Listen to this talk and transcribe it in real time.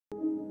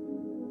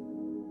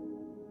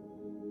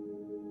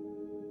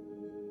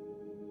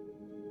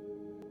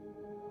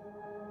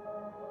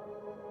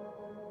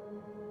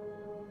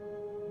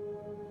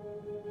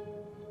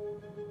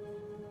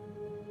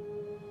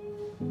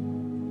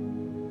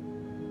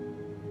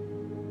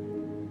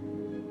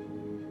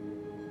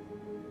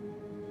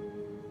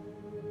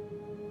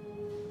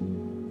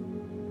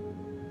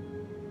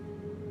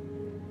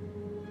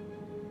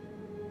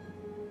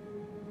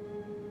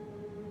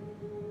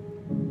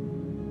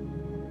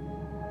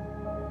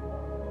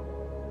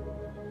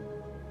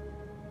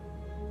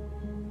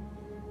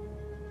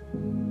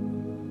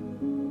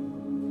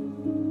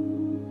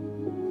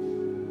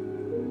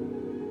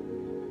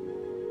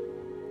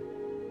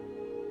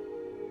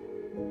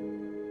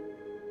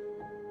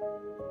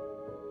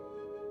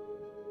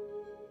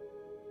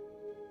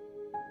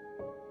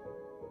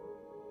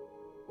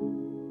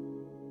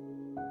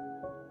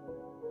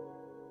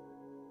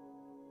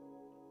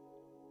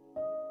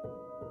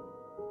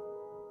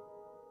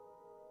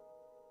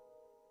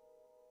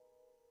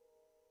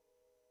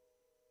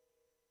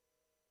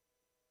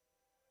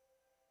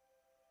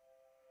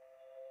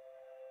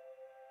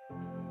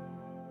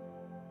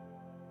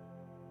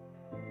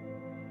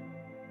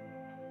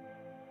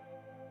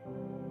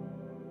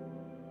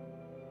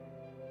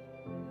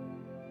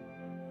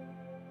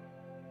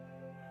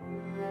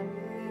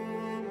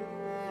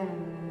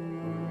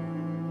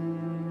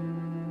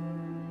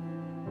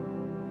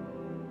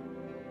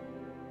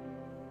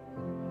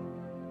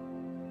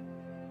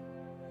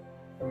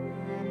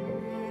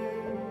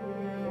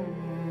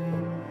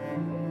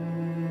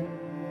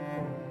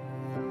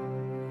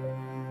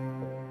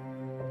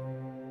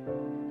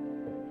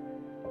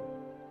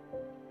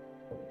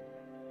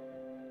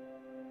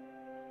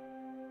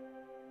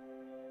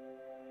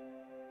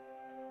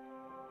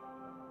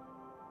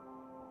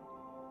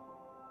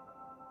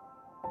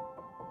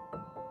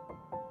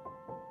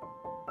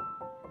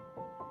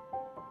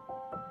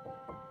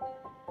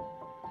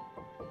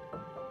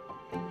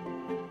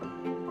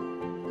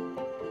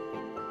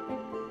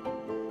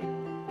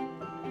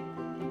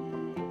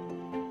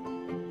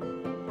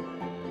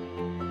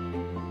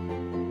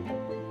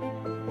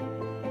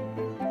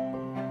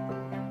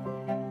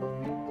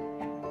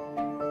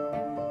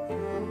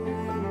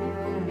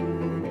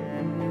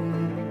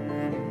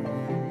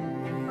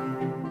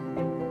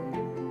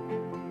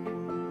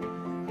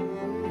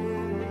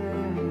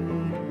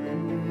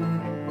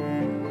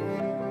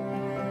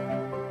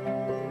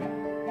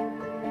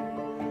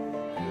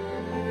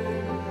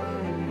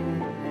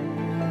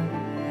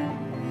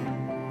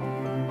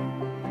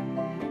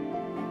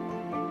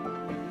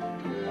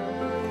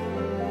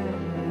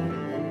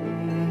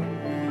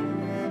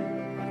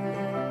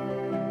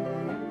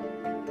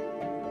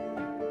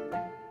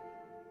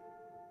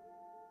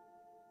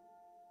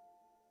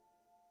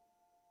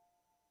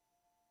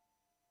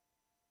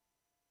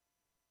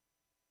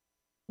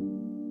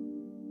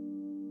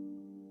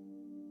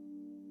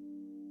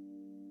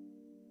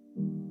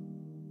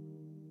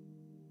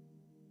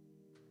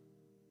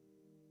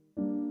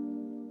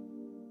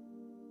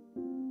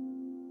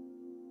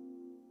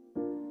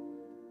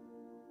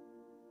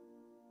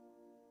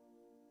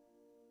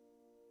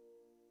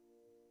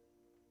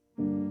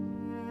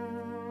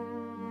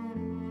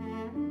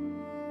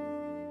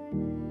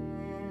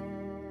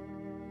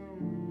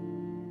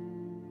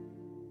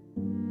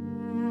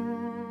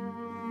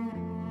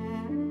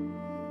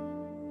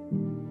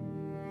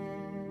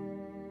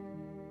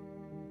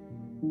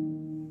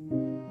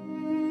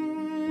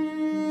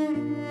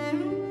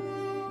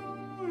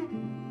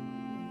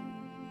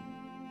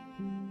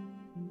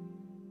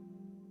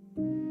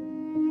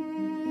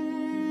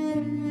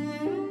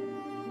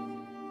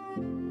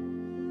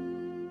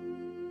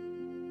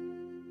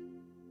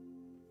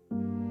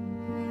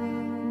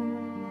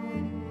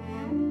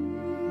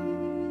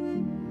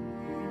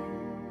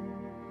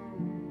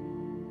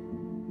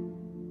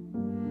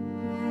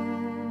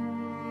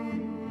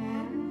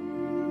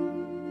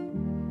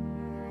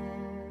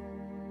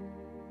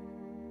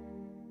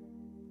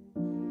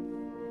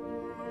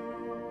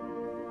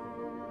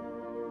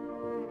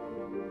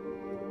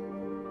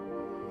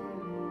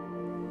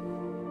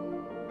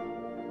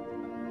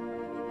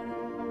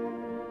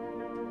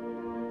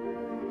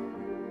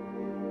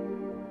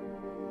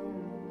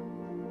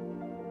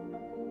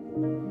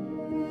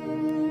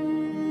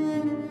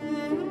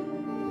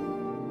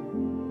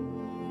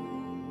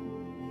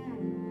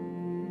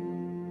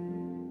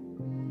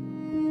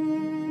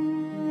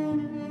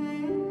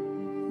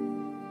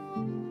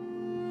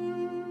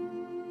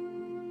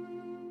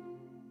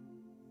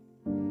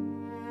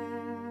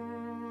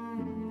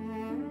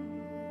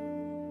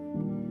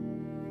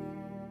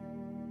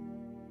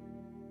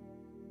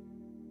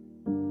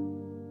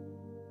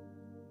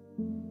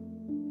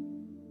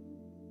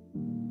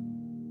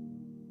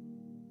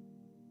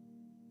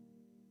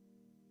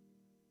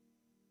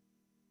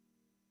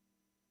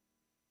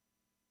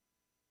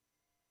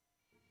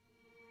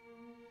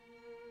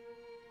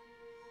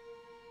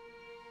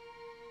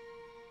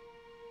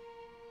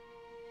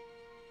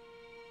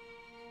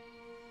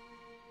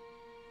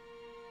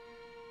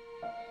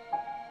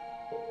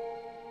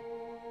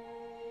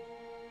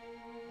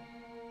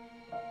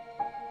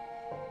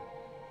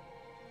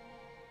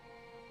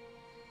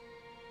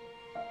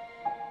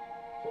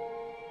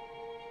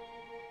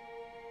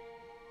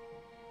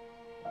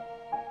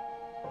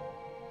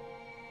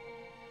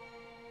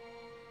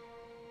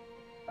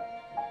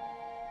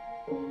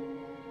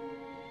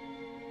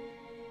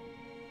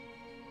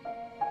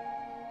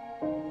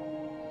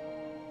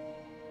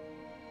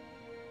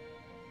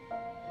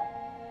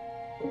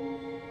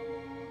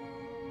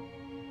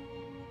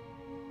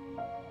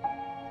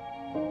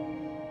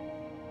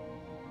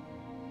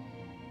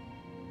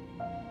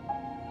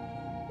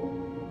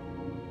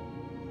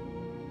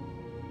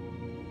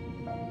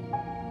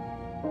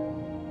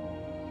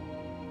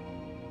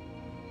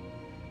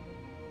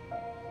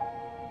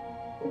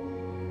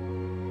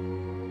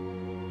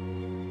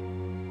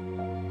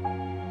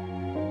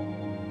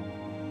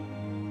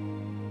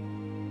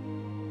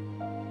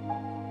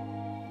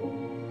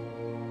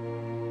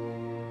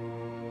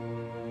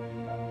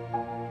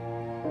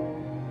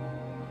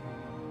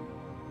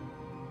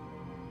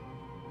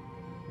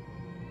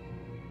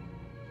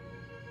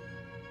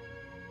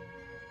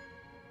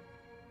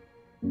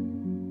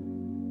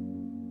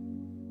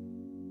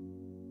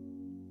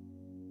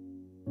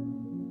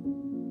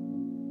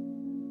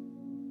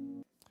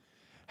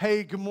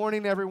Hey, good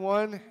morning,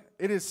 everyone.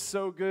 It is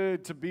so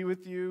good to be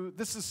with you.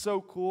 This is so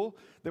cool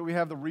that we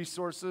have the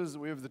resources, that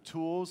we have the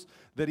tools,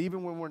 that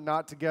even when we're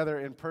not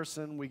together in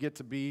person, we get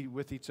to be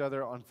with each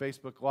other on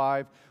Facebook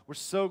Live. We're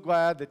so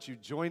glad that you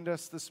joined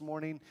us this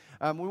morning.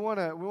 We want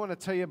to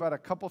tell you about a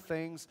couple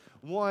things.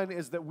 One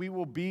is that we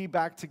will be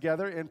back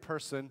together in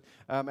person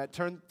at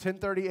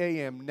 10:30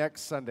 a.m.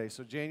 next Sunday,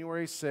 so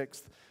January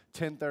 6th.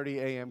 10:30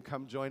 a.m.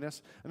 Come join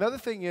us. Another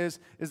thing is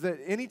that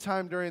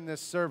anytime during this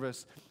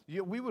service,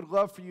 we would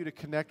love for you to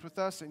connect with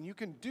us, and you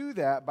can do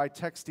that by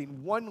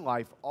texting One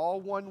Life,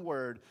 all one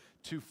word,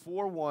 to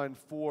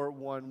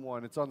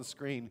 41411. It's on the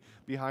screen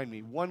behind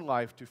me. One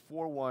Life to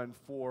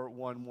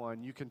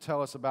 41411. You can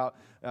tell us about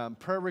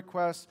prayer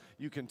requests.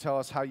 You can tell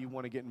us how you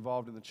want to get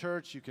involved in the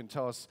church. You can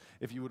tell us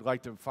if you would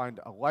like to find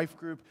a life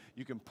group.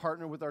 You can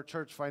partner with our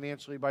church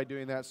financially by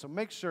doing that. So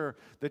make sure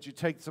that you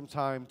take some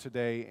time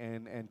today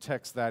and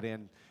text that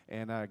in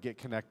and get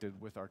connected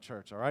with our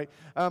church, all right?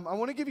 I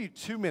want to give you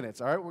 2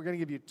 minutes, all right? We're going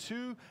to give you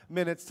 2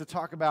 minutes to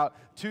talk about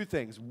two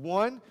things.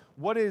 One,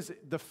 what is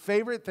the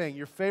favorite thing,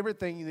 your favorite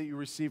thing that you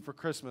received for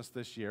Christmas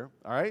this year,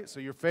 all right? So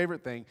your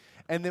favorite thing.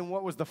 And then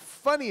what was the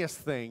funniest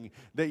thing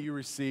that you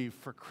received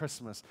for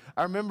Christmas?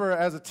 I remember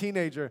as a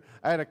teenager,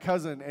 I had a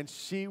cousin, and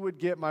she would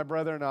get my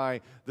brother and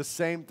I the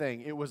same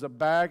thing. It was a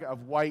bag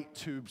of white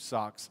tube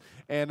socks.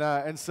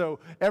 And so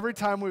every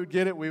time we would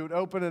get it, we would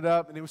open it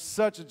up, and it was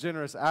such a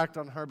generous act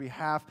on her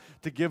behalf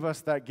to give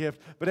us that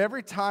gift. But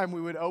every time we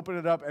would open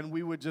it up, and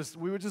we would just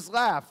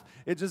laugh.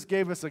 It just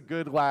gave us a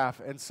good laugh.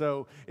 And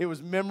so it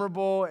was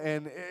memorable,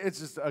 and it's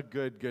just a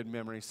good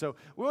memory. So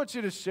we want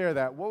you to share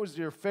that. What was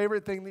your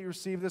favorite thing that you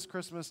received this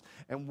Christmas,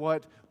 and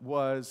what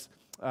was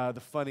the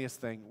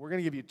funniest thing? We're going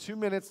to give you 2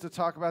 minutes to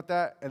talk about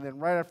that, and then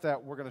right after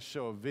that, we're going to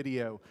show a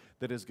video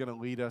that is going to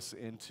lead us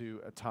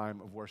into a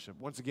time of worship.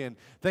 Once again,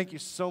 thank you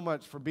so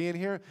much for being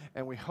here,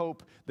 and we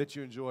hope that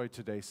you enjoy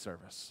today's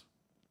service.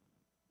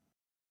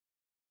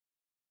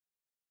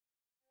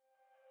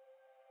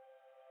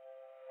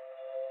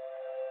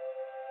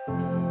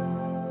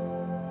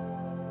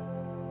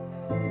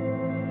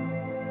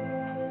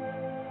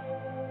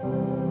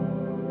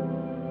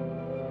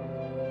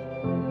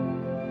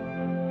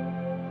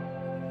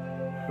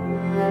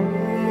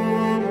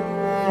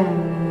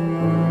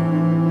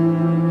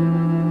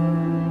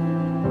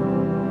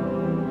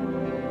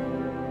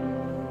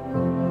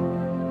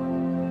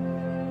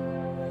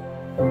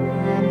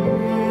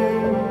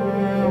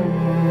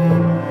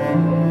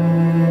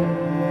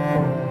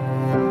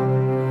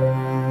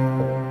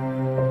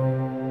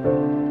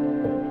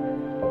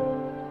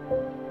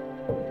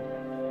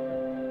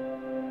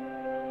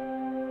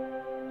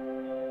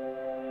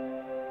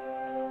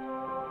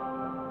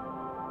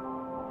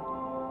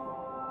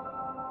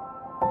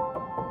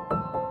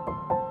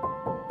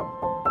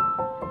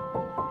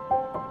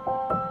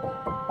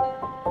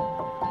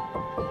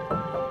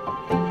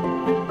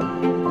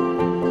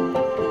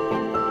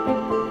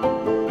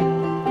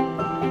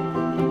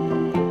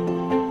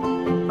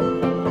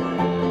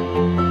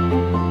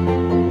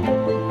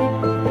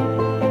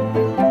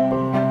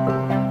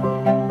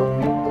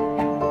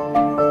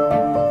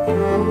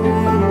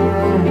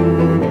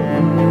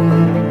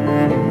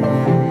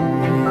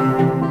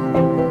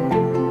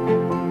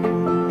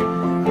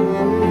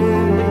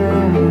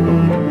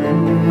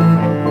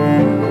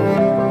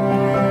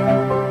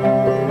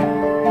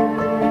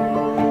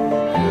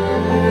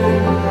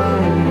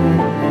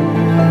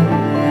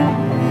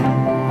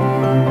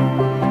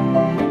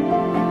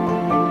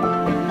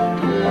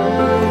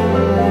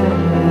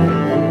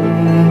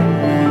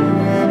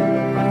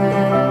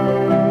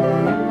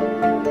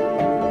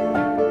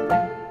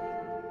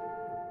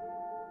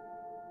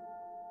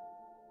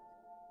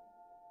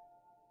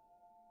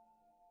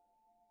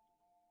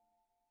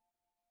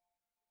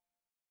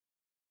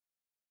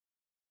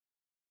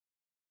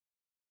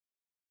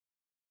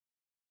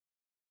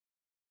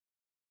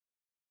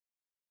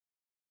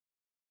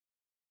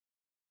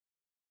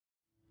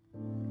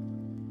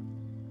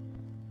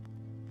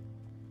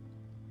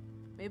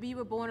 Maybe you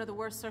were born under the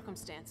worst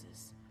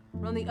circumstances.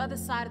 Or on the other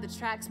side of the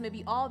tracks,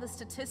 maybe all the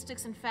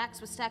statistics and facts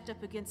were stacked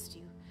up against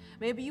you.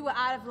 Maybe you were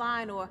out of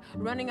line or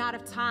running out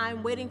of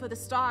time, waiting for the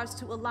stars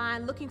to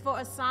align, looking for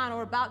a sign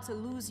or about to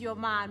lose your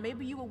mind.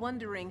 Maybe you were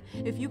wondering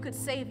if you could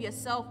save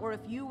yourself or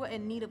if you were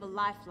in need of a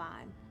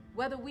lifeline.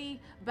 Whether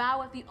we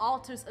bow at the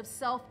altars of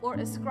self or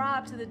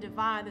ascribe to the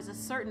divine, there's a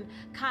certain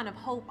kind of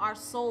hope our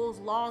souls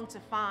long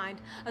to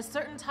find, a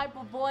certain type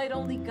of void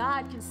only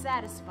God can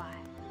satisfy.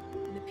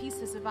 In the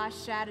pieces of our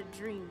shattered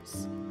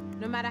dreams,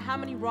 no matter how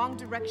many wrong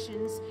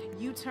directions,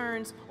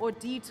 U-turns, or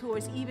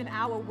detours, even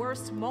our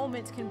worst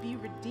moments can be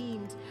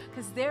redeemed,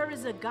 because there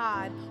is a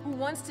God who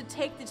wants to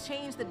take the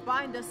chains that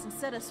bind us and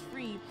set us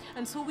free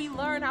until we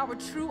learn our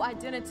true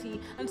identity,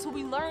 until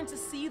we learn to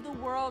see the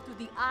world through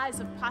the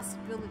eyes of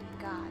possibility.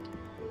 God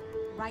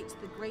writes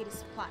the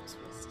greatest plot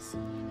twists.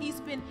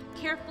 He's been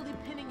carefully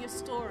pinning your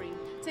story,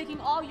 taking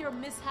all your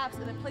mishaps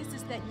and the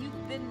places that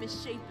you've been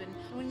misshapen.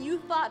 When you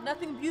thought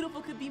nothing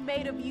beautiful could be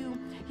made of you,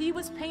 he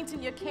was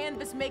painting your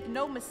canvas, make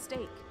no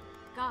mistake.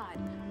 God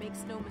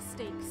makes no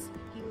mistakes.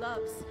 He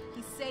loves,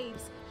 He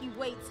saves, He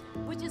waits,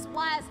 which is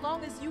why as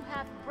long as you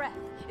have breath,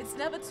 it's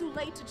never too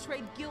late to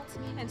trade guilt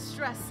and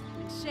stress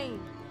and shame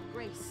and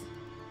grace.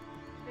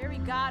 The very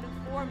God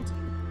who formed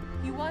you,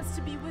 He wants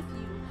to be with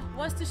you,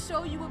 wants to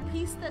show you a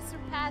peace that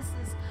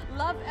surpasses,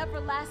 love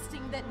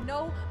everlasting, that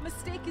no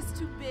mistake is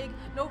too big,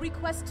 no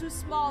request too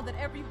small, that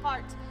every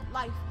heart,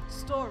 life,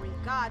 story,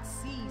 God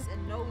sees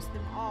and knows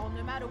them all,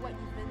 no matter what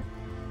you've been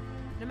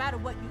through, no matter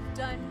what you've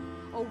done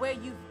or where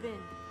you've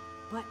been.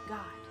 But God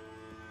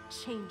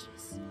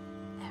changes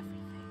everything.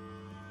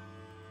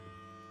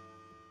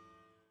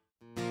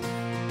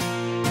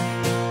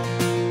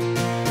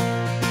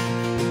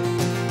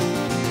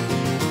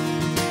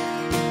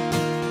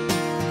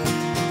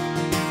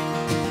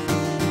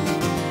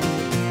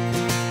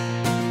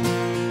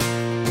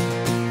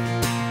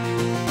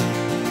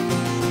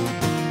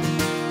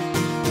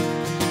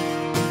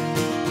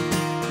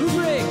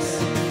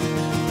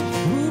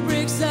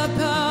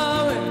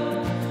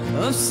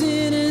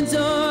 Sin and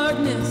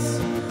darkness,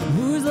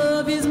 whose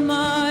love is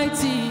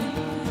mighty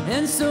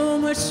and so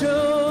much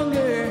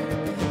stronger,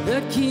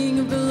 the King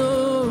of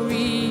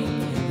glory,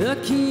 the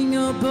King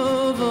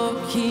above all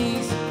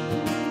kings.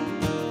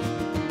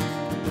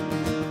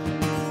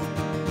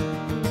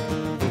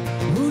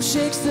 Who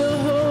shakes the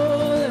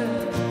whole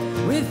earth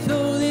with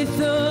holy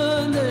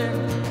thunder,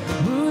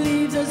 who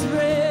leaves us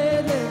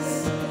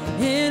breathless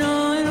in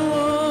awe and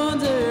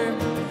wonder,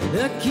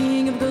 the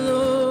King of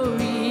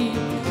glory,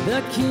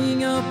 the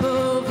King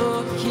above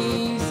all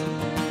kings.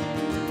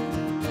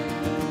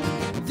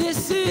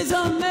 This is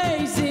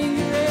amazing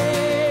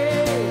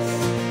grace.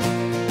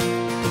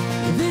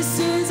 This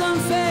is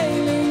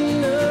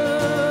unfailing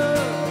love.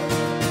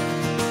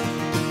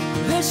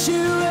 That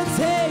you would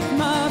take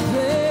my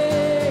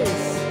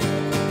place.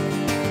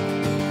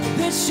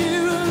 That you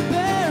would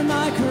bear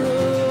my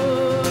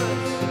cross.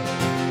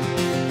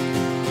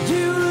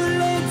 You would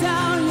lay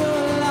down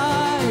your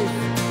life.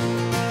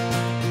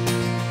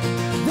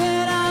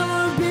 That I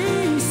will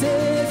be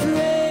set free.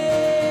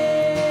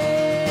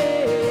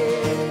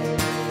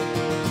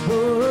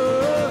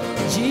 Oh,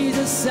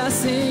 Jesus, I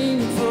sing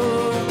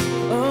for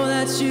all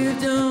that you've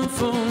done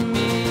for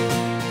me.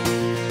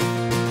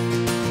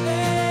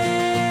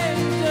 And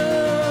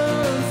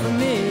done for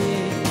me.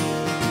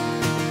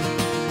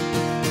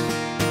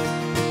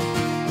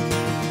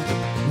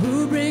 Who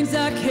brings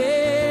our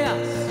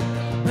chaos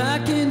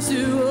back into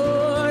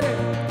order?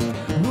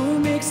 Who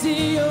makes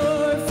the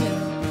orphan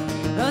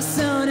a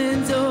son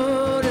and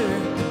daughter?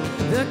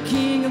 The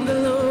King of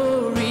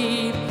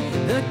glory,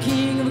 the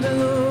King of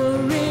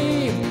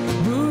glory,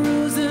 who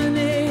rules the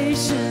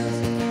nations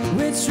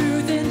with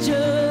truth and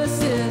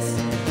justice,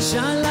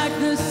 shine like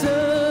the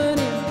sun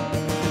in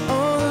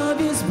all of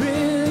his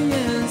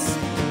brilliance.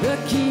 The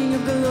King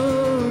of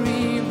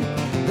glory,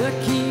 the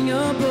King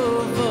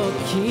above all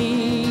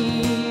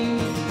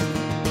kings.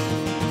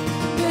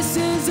 This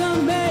is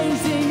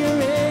amazing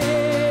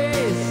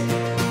grace.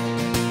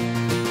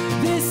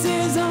 This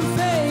is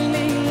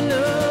unfailing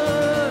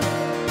love.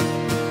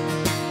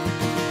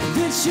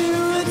 That you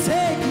would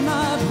take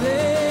my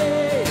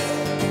place.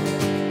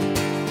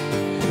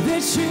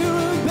 That you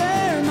would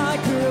bear my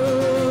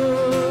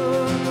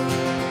cross.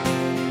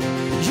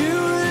 You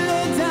would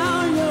lay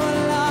down your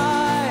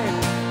life,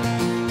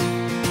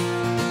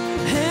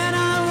 and I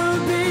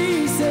will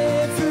be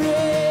set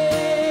free.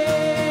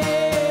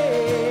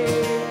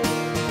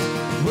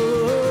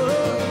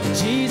 Oh,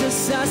 Jesus,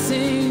 I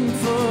sing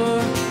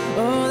for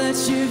all that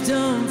you've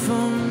done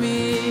for me.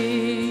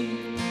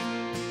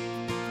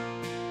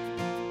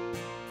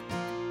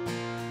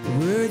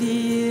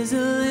 Worthy is the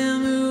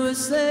Lamb who was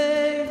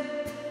slain.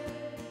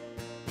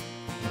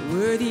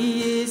 Worthy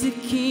is the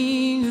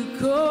King who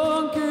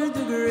conquered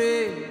the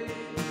grave.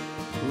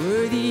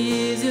 Worthy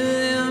is the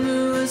Lamb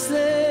who was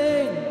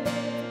slain.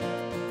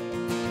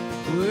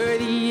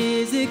 Worthy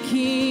is the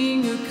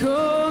King who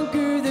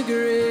conquered the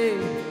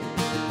grave.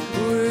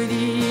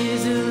 Worthy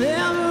is the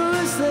Lamb who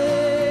was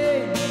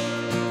slain.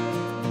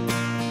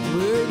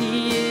 Worthy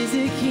is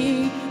the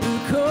King who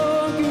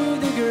conquered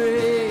the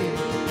grave.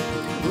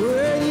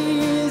 Worthy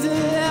is the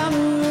Lamb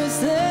who was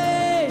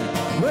slain.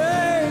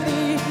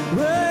 Worthy,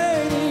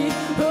 worthy,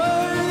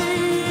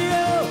 worthy.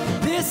 Oh,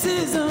 this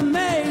is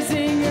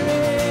amazing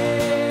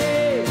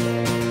grace.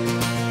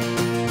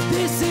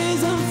 This is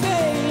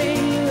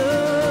unfailing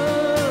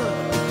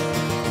love.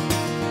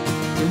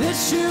 That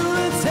you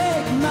would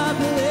take my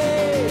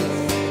place.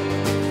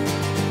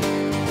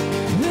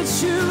 That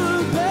you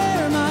would bear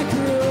my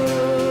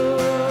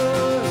cross.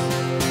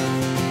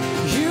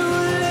 You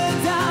would lay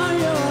down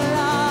your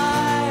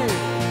life,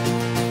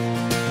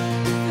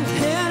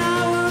 and I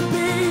will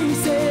be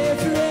set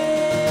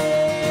free.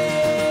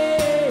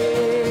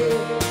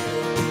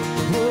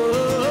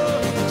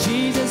 Oh,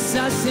 Jesus, I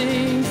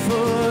sing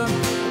for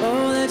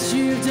all that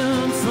you've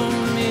done for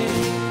me.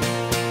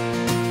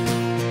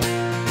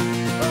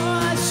 All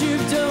that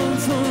you've done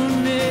for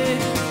me.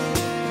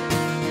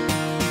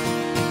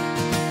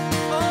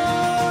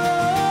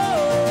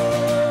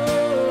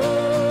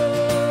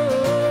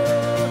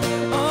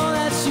 All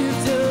that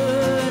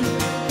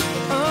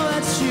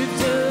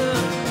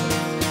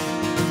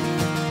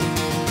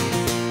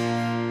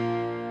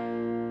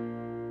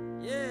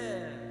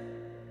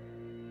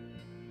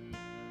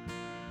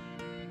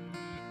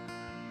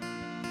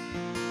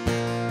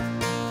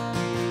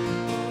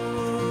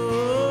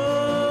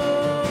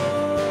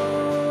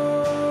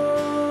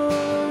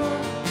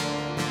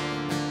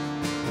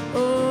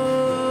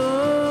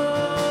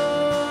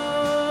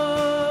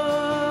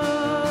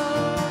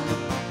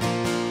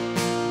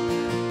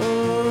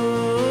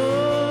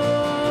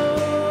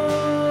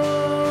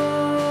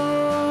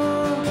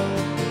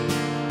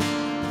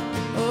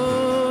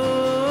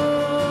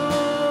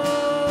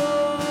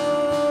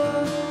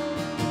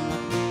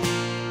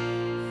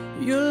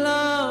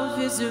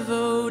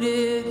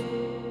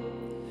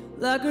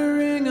like a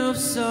ring of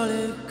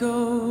solid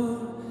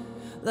gold,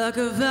 like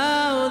a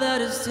vow that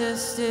is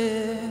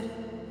tested,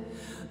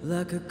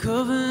 like a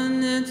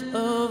covenant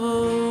of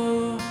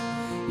old.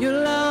 Your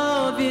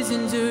love is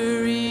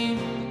enduring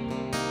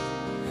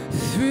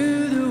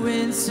through the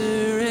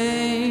winter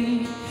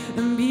rain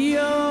and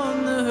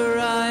beyond the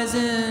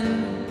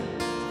horizon.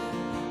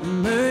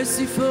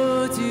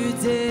 Merciful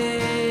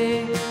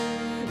today,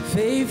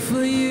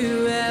 faithful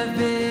you have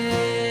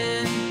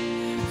been,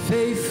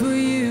 faithful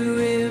you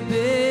will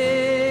be.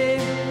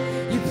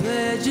 You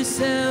pledge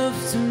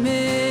yourself to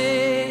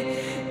me,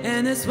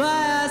 and that's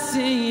why I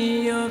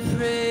sing your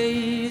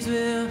praise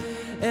will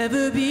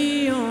ever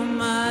be on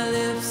my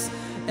lips,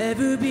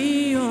 ever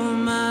be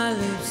on my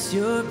lips.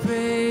 Your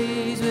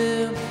praise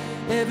will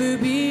ever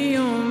be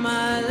on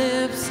my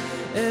lips,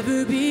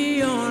 ever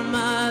be on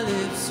my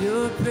lips.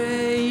 Your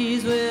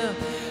praise will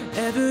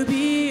ever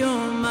be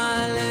on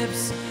my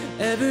lips,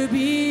 ever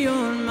be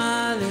on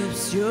my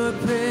lips. Your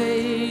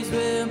praise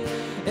will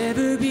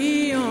ever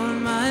be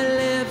on my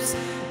lips,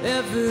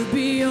 ever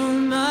be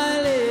on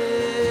my lips.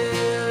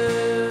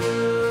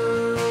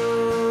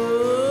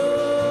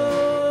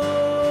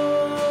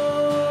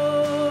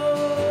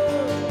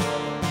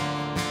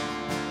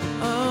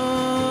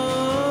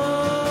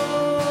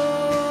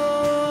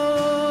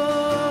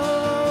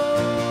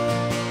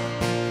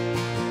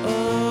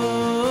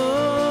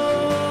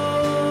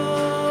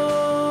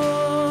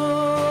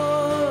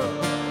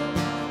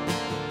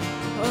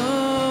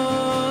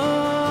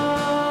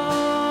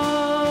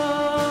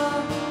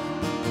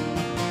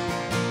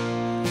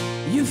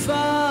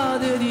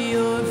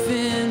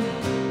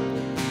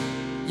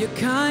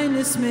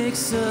 Kindness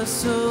makes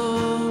us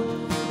whole,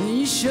 and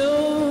you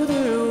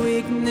shoulder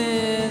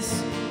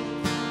weakness,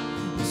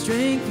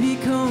 strength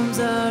becomes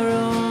our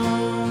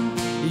own.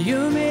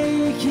 You're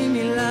making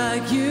me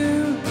like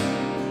you,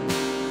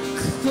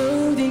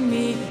 clothing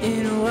me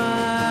in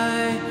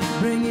white,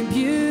 bringing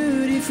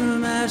beauty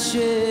from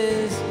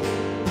ashes.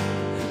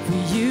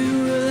 For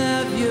you will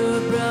have your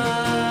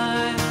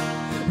bride,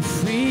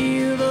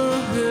 free of all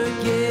her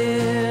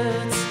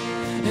guilt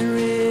and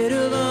rid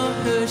of all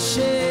her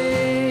shame.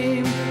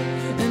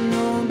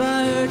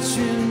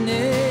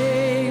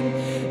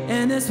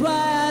 That's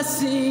why I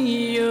sing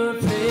your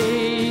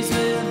praise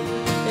will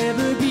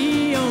ever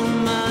be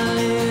on my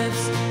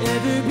lips,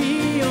 ever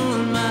be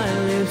on my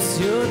lips.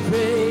 Your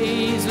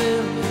praise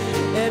will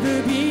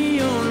ever be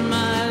on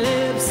my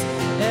lips,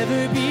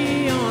 ever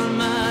be on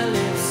my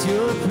lips.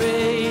 Your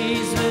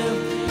praise will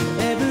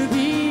ever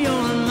be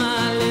on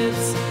my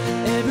lips,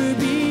 ever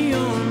be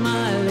on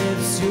my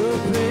lips. Your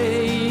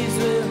praise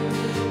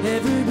will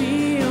ever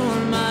be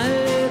on my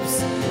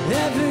lips,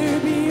 ever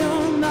be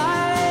on my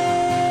lips.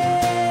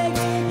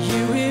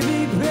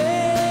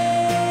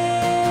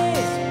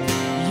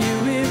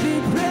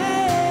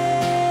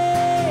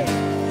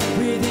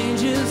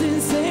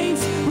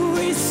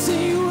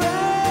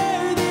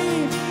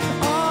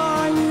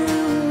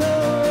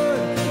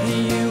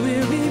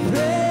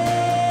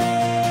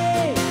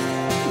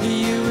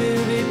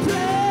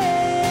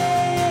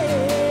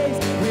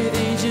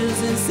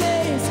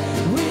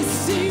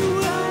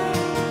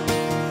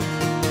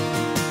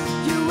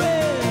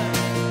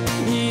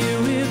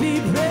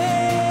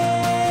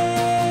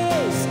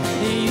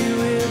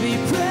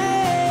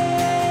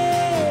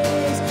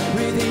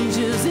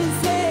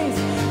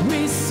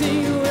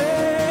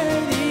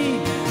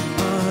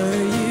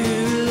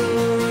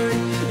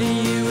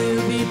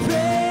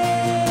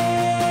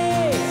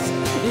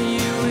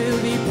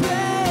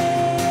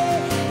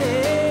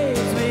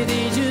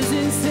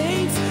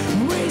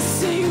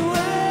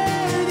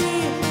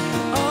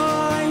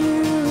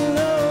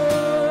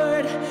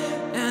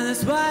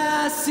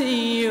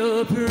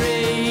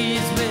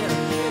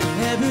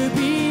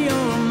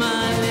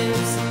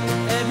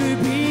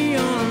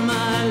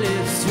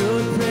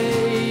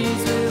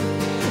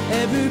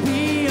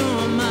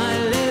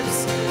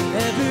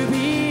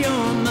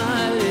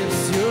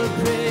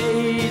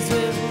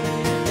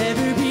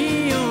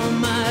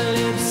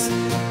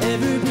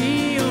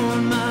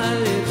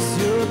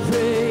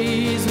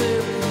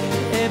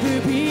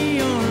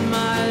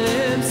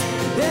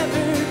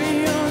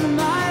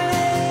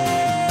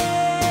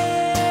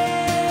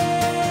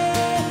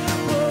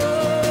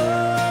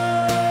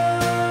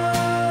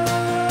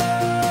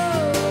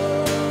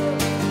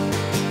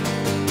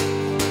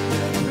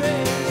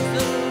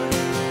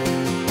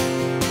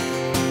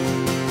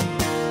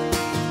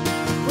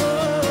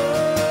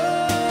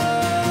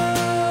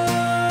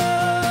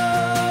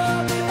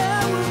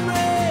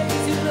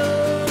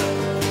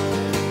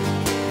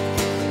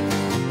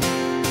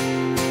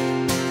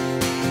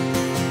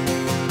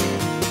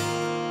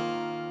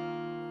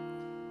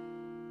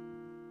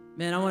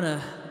 Man, I want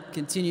to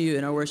continue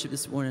in our worship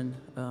this morning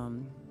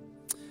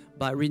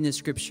by reading this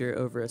scripture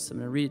over us. I'm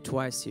going to read it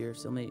twice here,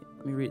 so let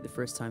me read it the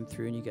first time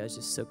through, and you guys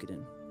just soak it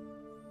in.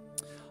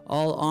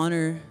 All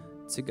honor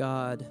to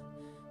God,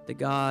 the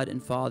God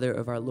and Father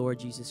of our Lord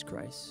Jesus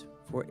Christ.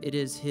 For it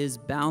is his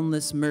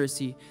boundless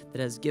mercy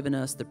that has given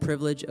us the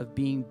privilege of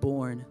being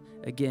born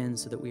again,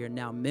 so that we are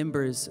now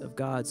members of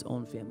God's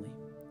own family.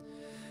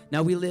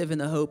 Now we live in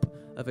the hope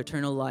of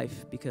eternal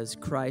life because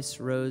Christ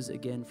rose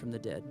again from the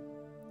dead.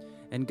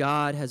 And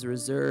God has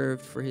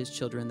reserved for his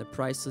children the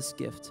priceless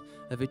gift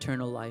of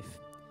eternal life.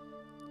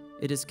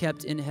 It is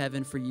kept in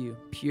heaven for you,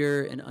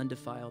 pure and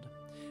undefiled,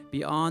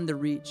 beyond the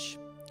reach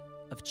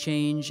of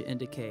change and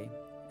decay.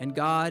 And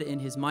God, in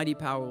his mighty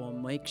power, will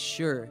make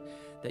sure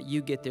that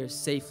you get there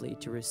safely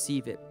to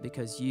receive it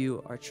because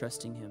you are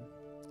trusting him.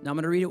 Now I'm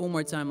going to read it one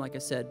more time, like I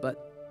said,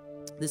 but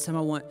this time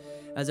I want,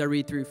 as I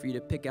read through, for you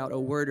to pick out a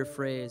word or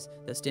phrase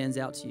that stands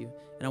out to you.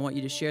 And I want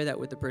you to share that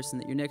with the person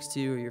that you're next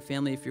to or your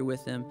family if you're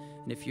with them.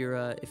 And if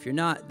you're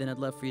not, then I'd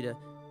love for you to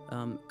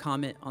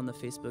comment on the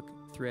Facebook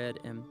thread,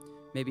 and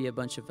maybe a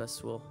bunch of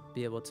us will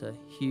be able to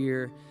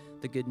hear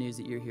the good news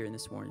that you're hearing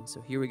this morning.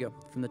 So here we go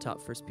from the top,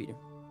 1 Peter.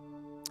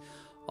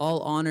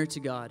 All honor to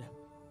God,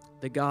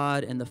 the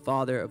God and the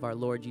Father of our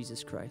Lord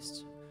Jesus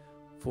Christ.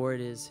 For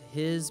it is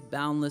his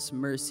boundless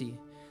mercy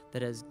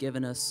that has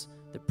given us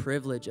the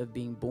privilege of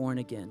being born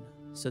again,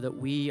 so that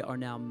we are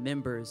now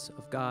members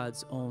of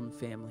God's own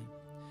family.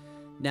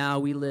 Now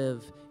we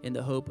live in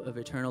the hope of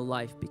eternal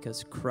life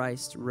because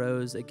Christ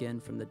rose again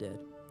from the dead.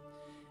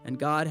 And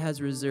God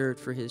has reserved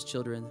for his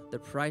children the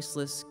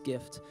priceless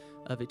gift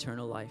of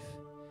eternal life.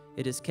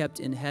 It is kept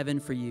in heaven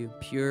for you,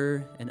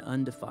 pure and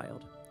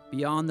undefiled,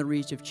 beyond the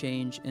reach of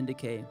change and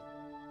decay.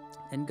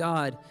 And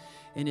God,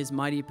 in his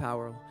mighty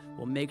power,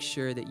 will make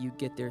sure that you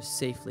get there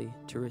safely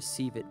to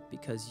receive it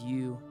because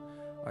you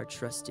are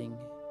trusting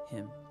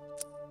him.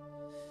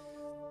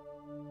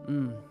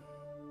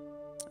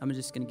 I'm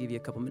just going to give you a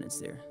couple minutes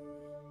there.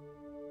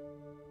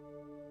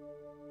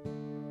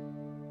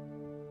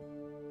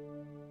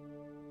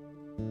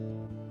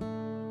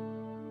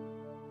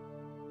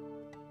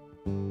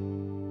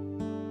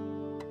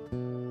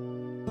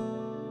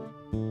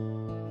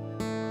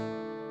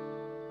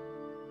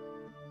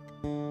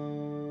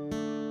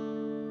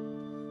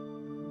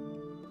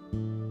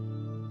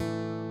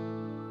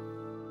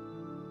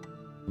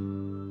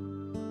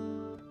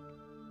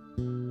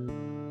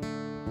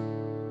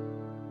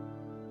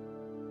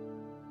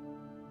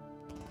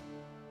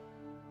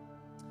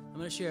 I'm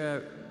going to share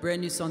a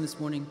brand new song this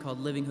morning called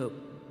Living Hope.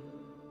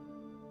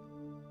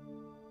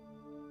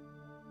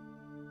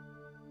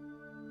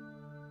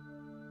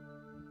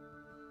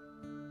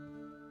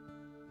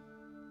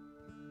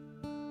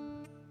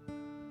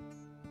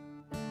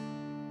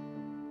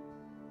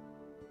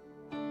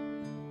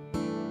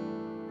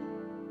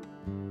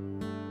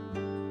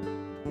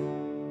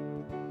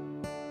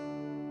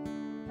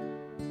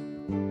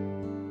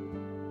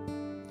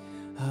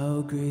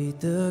 How great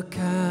the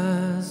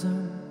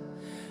chasm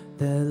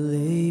that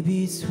lay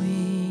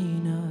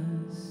between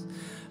us,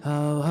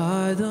 how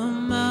high the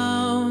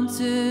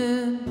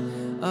mountain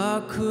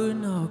I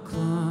could not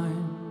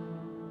climb.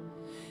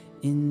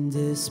 In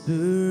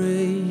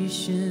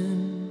desperation,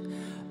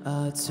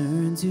 I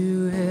turned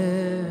to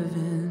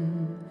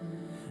heaven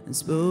and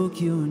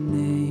spoke your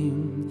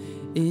name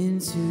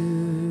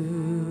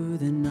into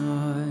the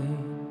night.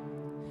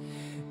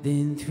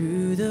 Then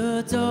through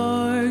the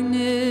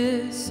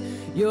darkness,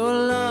 your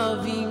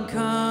loving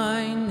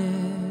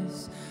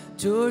kindness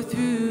tore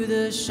through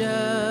the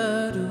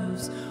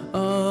shadows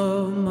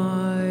of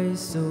my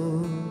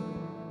soul.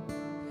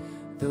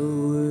 The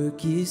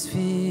work is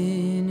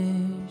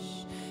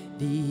finished,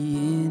 the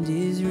end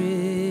is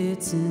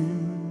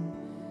written.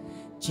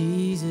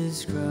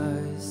 Jesus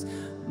Christ,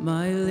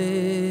 my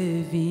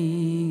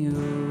living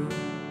hope.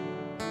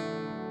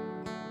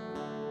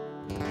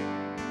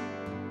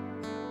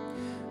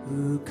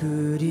 Who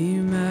could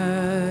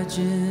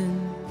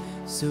imagine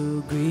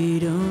so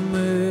great a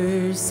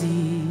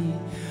mercy?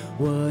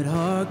 What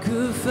heart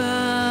could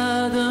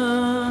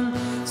fathom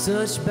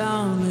such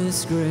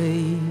boundless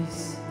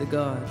grace? The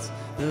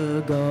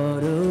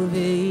God of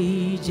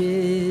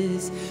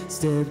ages,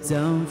 stepped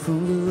down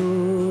from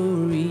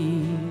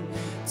glory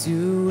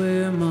to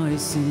wear my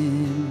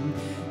sin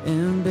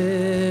and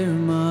bear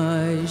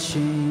my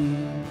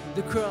shame.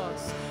 The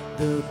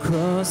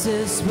cross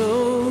has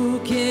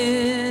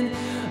spoken,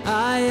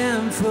 I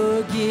am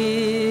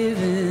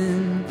forgiven.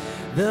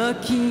 The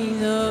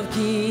King of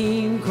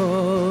Kings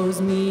calls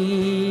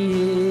me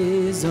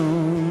his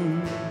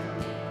own.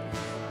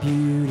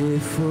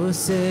 Beautiful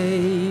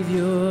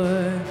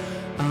Savior,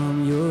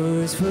 I'm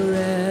yours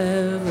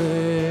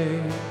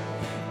forever.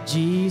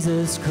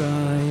 Jesus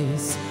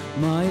Christ,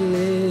 my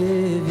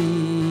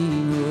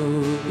living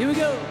hope. Here we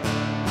go.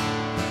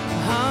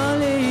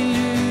 Hallelujah,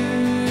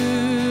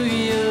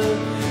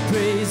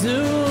 praise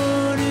the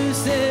one who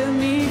set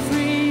me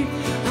free.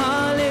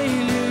 Hallelujah,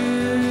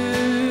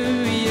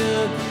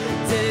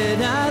 death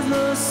has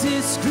lost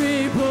its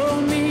grip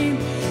on me.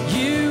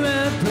 You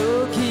have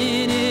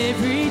broken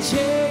every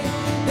chain.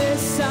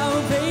 There's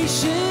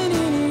salvation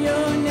in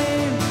your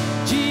name,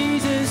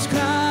 Jesus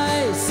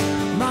Christ,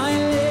 my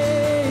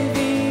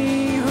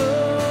living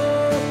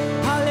hope.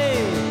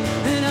 Hallelujah,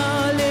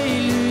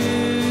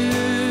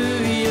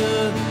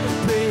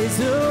 praise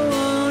the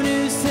one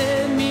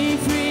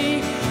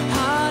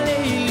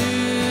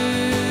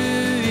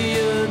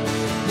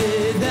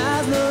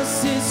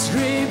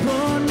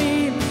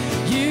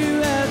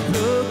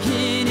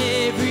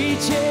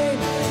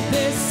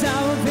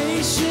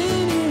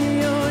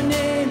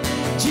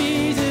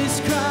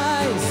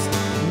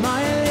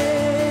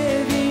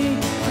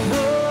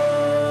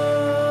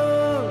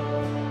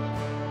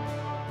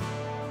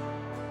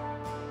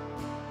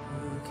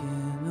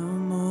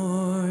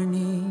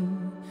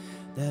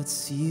that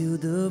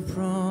sealed the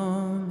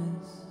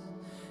promise.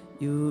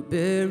 Your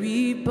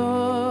very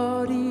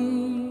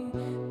body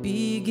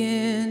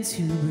began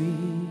to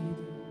breathe.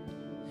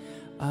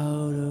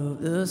 Out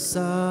of the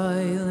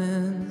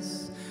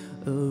silence,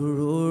 a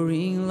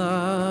roaring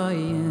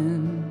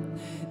lion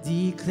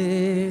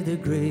declared the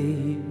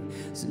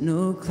grave's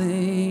no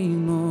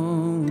claim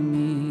on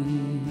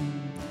me.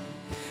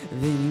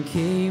 Then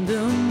came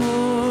the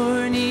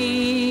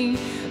morning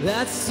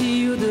that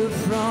sealed the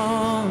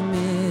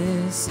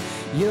promise.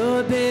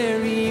 Your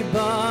very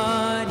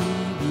body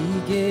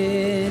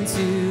began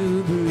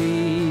to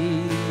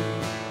breathe.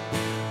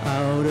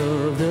 Out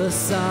of the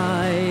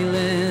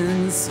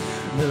silence,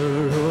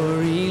 the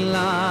roaring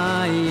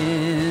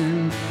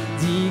lion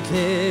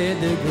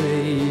declared the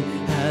grave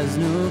has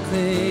no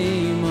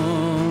claim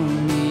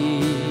on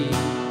me.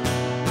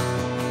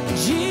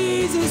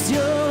 Jesus,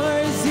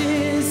 yours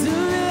is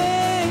the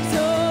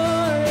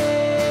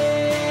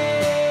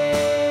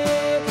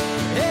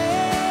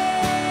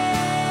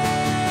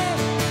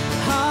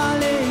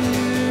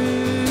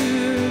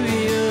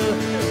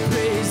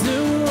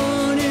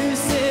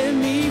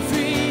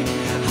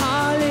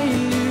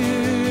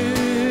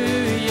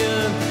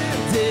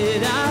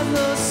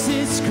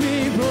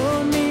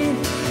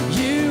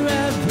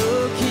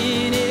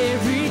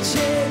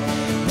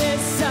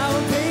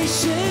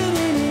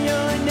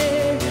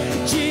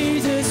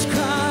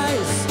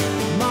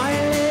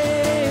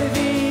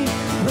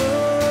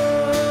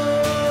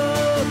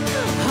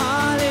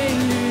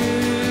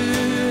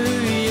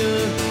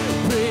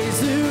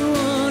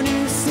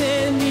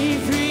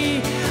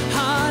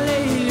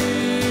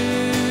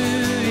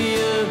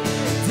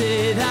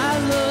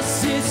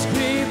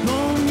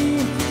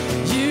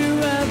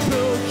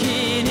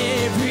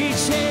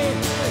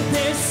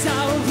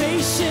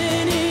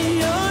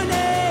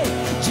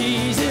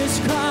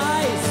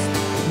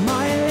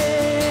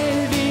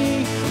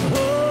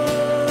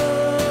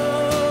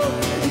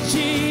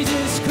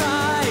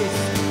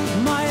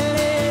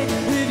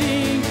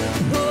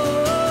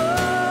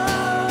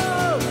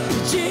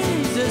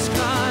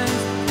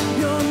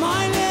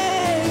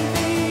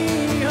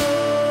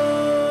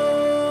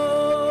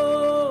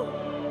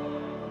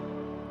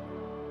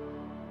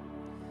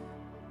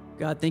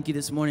God, thank you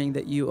this morning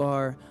that you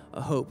are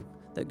a hope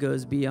that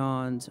goes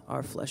beyond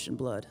our flesh and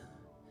blood,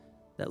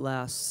 that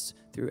lasts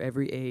through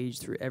every age,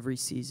 through every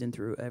season,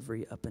 through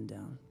every up and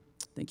down.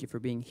 Thank you for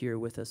being here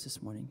with us this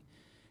morning.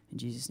 In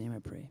Jesus' name I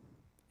pray.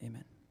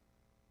 Amen.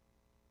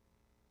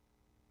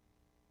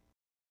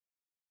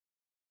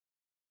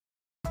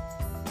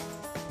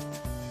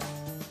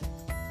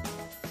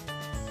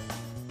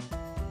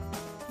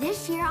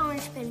 This year, I want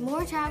to spend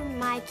more time with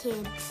my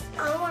kids.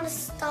 I want to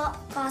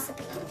stop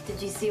gossiping.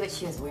 Did you see what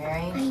she was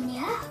wearing? I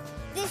know.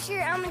 This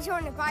year, I'm going to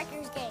join the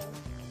Vikings game.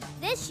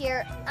 This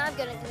year, I'm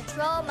going to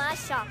control my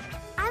shopping.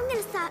 I'm going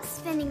to stop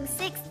spending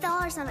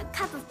 $6 on a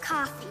cup of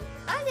coffee.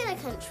 I'm going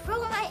to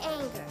control my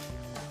anger.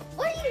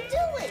 What are you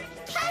doing?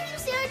 Can't you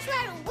see her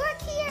try to work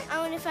here? I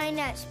want to find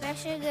that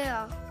special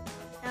girl.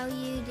 How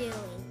you doing?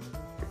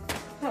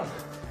 Huh.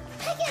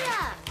 Pick it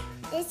up!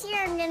 This year,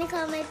 I'm going to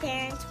call my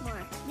parents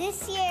more.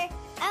 This year,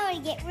 I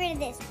want to get rid of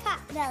this pot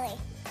belly.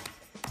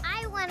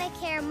 I want to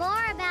care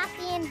more about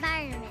the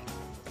environment.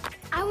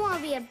 I want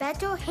to be a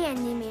better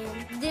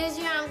handyman. This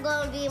year, I'm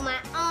going to be my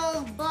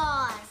own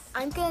boss.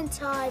 I'm going to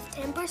tithe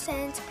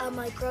 10% of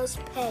my gross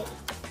pay.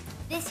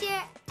 This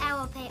year, I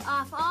will pay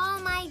off all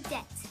my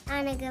debts.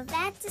 I'm going to go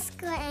back to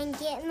school and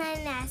get my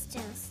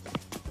master's.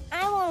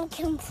 I want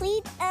to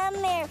complete a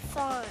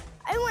marathon.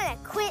 I want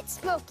to quit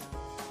smoking.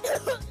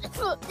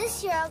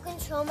 This year, I'll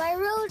control my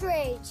road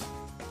rage.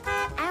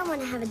 I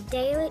want to have a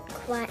daily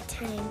quiet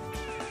time.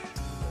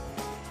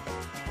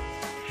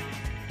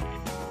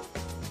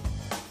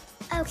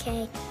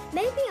 Okay,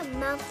 maybe a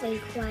monthly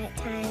quiet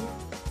time.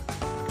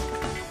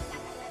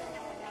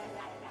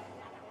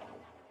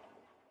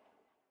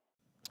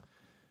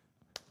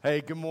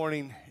 Hey, good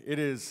morning. It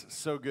is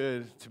so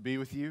good to be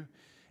with you,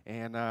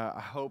 and I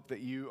hope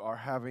that you are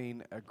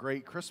having a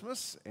great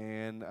Christmas,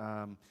 and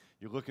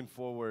you're looking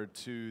forward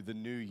to the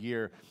new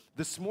year.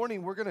 This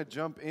morning, we're going to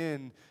jump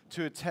in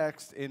to a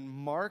text in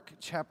Mark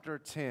chapter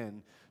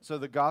 10. So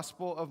the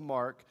Gospel of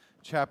Mark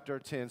chapter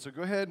 10. So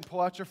go ahead and pull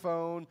out your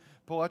phone,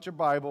 pull out your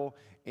Bible,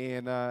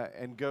 and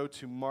go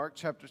to Mark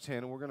chapter 10.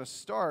 And we're going to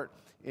start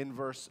in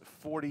verse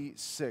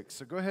 46.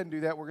 So go ahead and do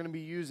that. We're going to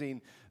be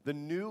using the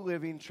New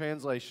Living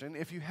Translation.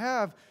 If you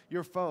have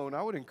your phone,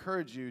 I would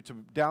encourage you to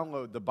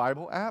download the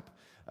Bible app.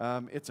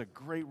 It's a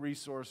great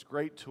resource,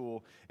 great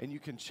tool, and you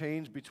can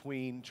change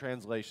between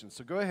translations.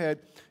 So go ahead,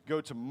 go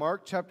to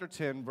Mark chapter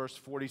 10, verse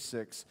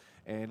 46,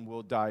 and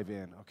we'll dive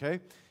in, okay?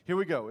 Here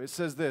we go. It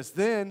says this: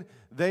 Then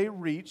they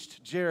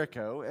reached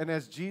Jericho, and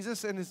as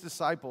Jesus and his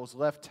disciples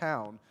left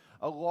town,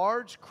 a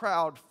large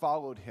crowd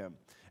followed him.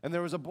 And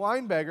there was a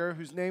blind beggar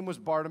whose name was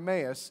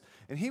Bartimaeus,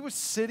 and he was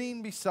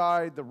sitting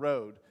beside the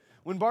road.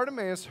 When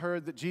Bartimaeus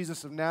heard that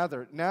Jesus of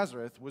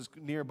Nazareth was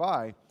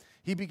nearby,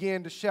 he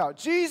began to shout,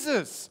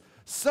 "Jesus,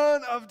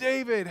 Son of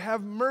David,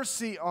 have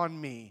mercy on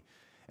me."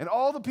 And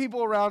all the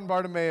people around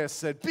Bartimaeus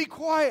said, "Be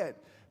quiet,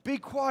 be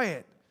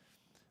quiet.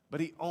 But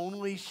he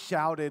only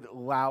shouted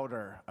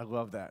louder. I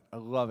love that. I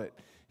love it.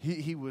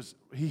 He was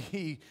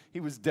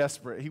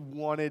desperate. He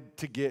wanted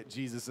to get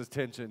Jesus'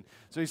 attention.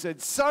 So he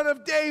said, Son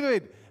of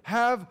David,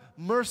 have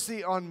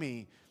mercy on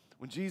me.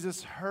 When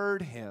Jesus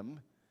heard him,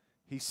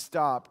 he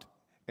stopped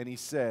and he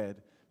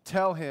said,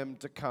 tell him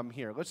to come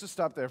here. Let's just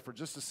stop there for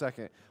just a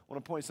second. I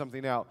want to point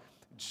something out.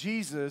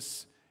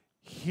 Jesus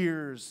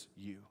hears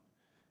you.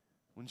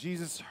 When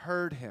Jesus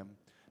heard him,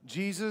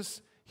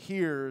 Jesus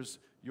hears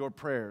your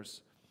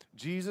prayers.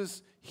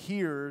 Jesus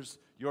hears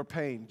your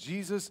pain.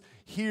 Jesus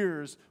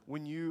hears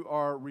when you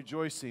are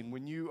rejoicing,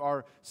 when you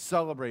are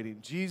celebrating.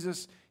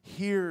 Jesus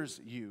hears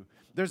you.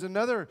 There's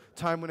another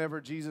time whenever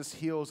Jesus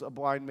heals a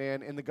blind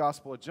man in the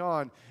Gospel of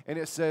John, and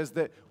it says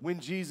that when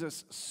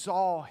Jesus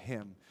saw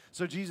him.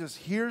 So Jesus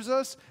hears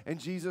us and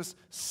Jesus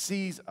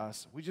sees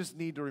us. We just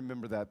need to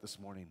remember that this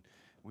morning.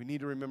 We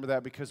need to remember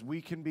that because we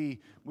can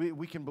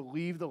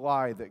believe the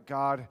lie that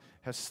God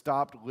has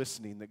stopped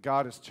listening, that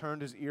God has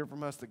turned his ear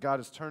from us, that God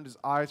has turned his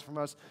eyes from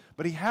us,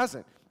 but he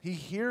hasn't. He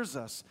hears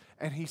us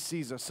and he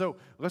sees us. So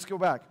let's go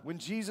back. When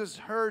Jesus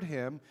heard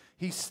him,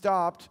 he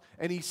stopped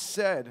and he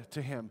said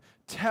to him,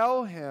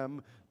 tell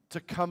him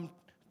to come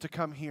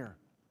here.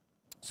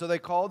 So they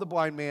called the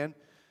blind man,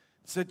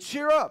 said,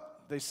 cheer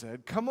up. They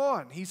said, come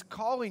on, he's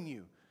calling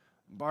you.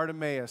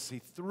 Bartimaeus, he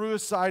threw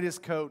aside his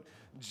coat,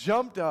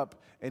 jumped up,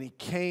 and he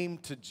came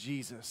to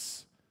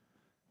Jesus.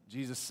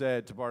 Jesus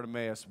said to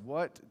Bartimaeus,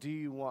 what do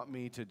you want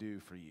me to do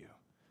for you?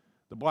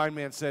 The blind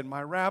man said,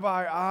 my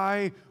rabbi,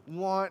 I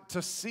want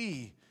to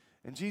see.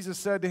 And Jesus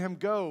said to him,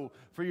 go,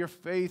 for your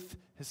faith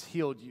has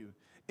healed you.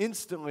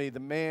 Instantly the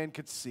man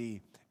could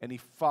see, and he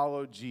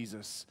followed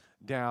Jesus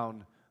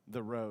down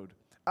the road.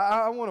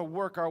 I want to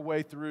work our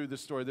way through the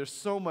story. There's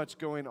so much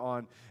going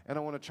on, and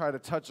I want to try to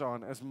touch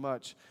on as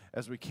much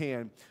as we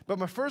can. But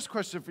my first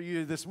question for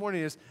you this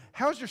morning is,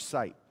 how's your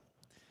sight?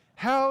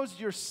 How's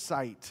your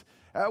sight?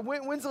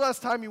 When's the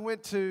last time you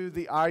went to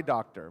the eye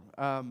doctor?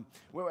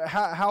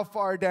 How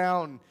far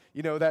down,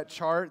 that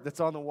chart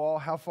that's on the wall,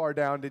 how far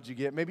down did you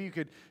get? Maybe you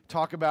could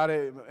talk about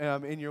it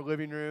in your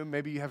living room.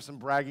 Maybe you have some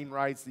bragging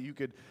rights that you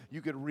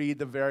could read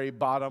the very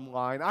bottom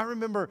line. I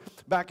remember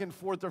back in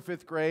 4th or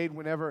 5th grade,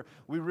 whenever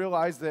we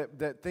realized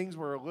that things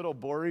were a little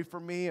blurry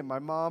for me, and my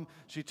mom,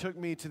 she took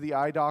me to the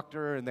eye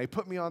doctor, and they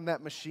put me on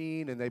that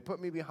machine, and they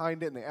put me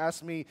behind it, and they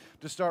asked me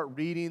to start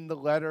reading the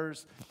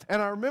letters.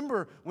 And I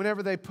remember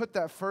whenever they put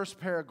that first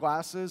pair of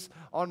glasses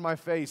on my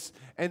face,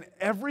 and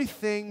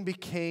everything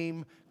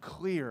became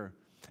clear.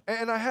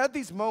 And I had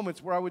these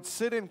moments where I would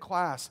sit in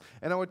class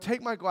and I would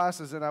take my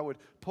glasses and I would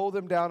pull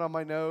them down on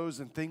my nose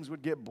and things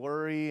would get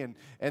blurry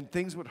and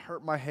things would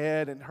hurt my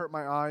head and hurt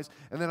my eyes.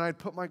 And then I'd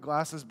put my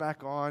glasses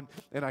back on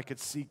and I could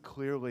see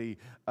clearly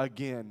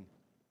again.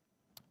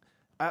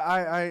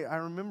 I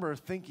remember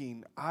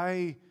thinking,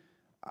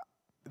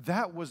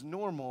 that was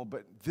normal,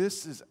 but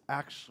this is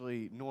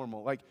actually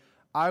normal. Like,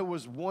 I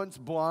was once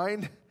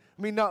blind.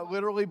 I mean, not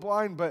literally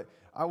blind, but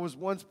I was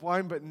once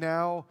blind, but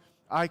now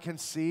I can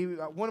see.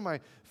 One of my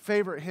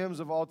favorite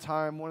hymns of all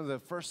time, one of the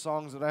first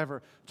songs that I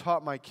ever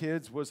taught my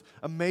kids was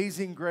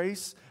Amazing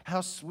Grace, how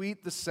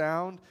sweet the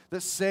sound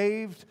that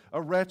saved a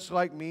wretch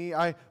like me.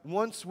 I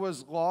once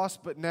was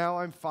lost, but now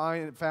I'm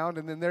found.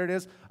 And then there it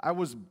is. I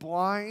was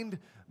blind,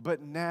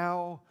 but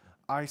now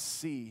I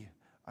see.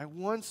 I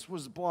once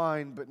was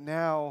blind, but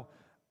now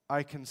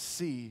I can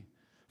see.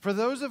 For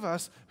those of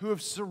us who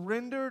have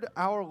surrendered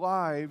our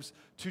lives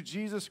to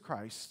Jesus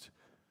Christ,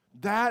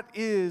 that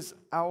is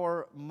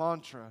our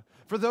mantra.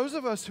 For those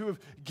of us who have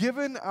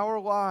given our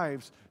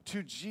lives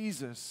to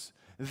Jesus,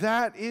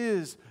 that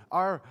is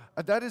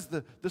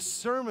the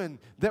sermon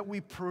that we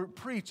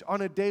preach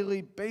on a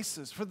daily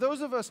basis. For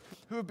those of us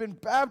who have been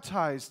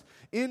baptized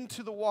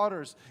into the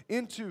waters,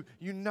 into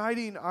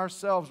uniting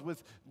ourselves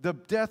with the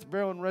death,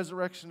 burial, and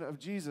resurrection of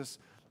Jesus,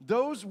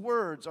 those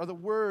words are the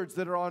words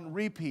that are on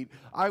repeat.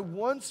 I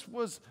once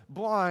was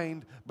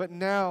blind, but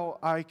now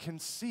I can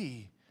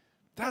see.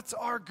 That's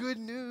our good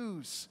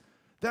news.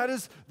 That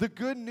is the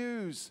good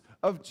news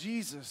of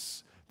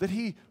Jesus, that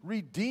he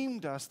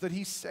redeemed us, that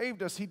he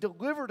saved us, he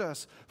delivered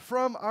us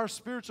from our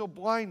spiritual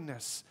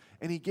blindness,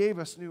 and he gave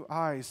us new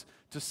eyes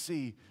to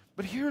see.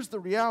 But here's the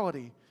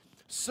reality.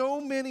 So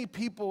many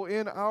people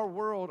in our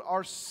world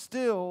are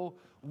still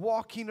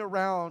walking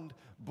around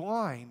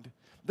blind.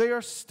 They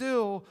are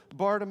still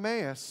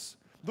Bartimaeus.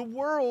 The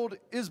world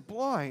is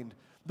blind.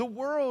 The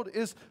world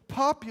is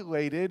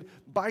populated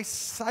by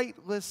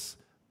sightless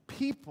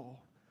people.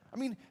 I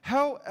mean,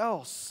 how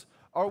else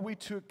are we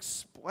to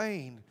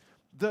explain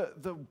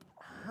the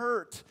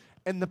hurt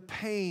and the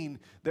pain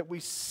that we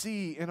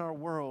see in our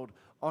world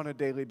on a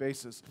daily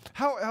basis?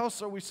 How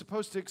else are we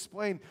supposed to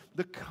explain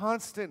the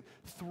constant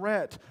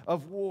threat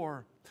of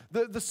war,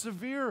 the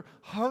severe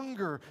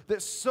hunger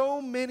that so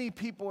many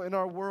people in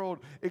our world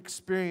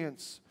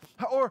experience,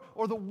 or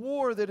the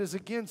war that is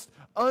against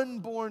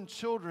unborn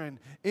children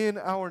in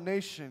our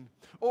nation,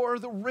 or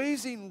the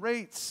raising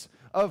rates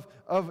of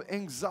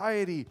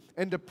anxiety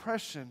and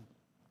depression,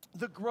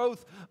 the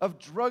growth of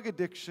drug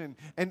addiction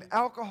and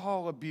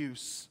alcohol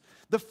abuse,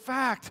 the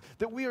fact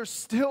that we are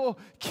still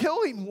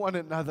killing one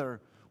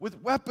another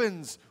with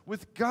weapons,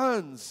 with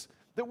guns,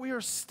 that we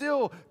are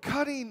still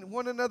cutting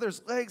one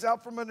another's legs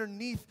out from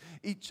underneath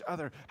each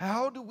other.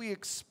 How do we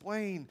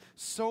explain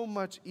so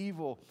much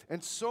evil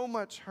and so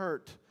much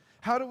hurt?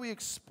 How do we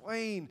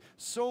explain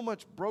so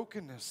much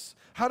brokenness?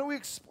 How do we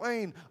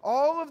explain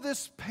all of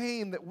this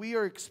pain that we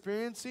are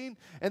experiencing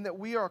and that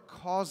we are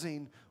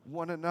causing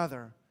one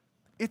another?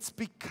 It's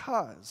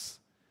because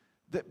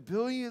that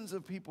billions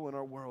of people in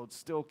our world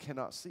still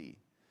cannot see.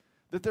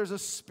 That there's a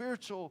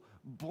spiritual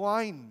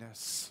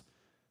blindness.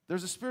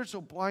 There's a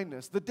spiritual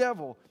blindness. The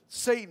devil,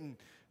 Satan,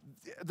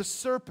 the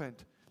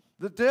serpent,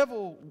 the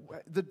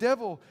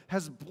devil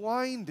has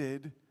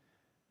blinded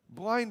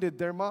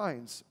their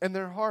minds and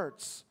their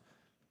hearts.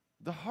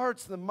 The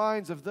hearts and the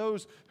minds of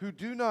those who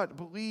do not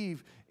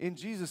believe in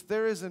Jesus.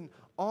 There is an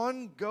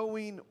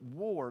ongoing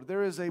war.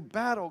 There is a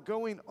battle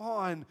going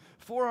on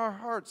for our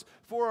hearts,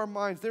 for our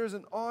minds. There is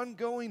an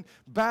ongoing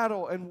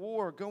battle and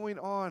war going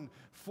on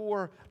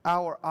for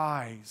our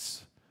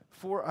eyes,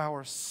 for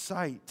our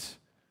sight.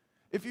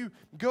 If you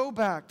go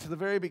back to the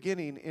very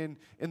beginning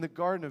in the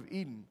Garden of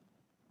Eden,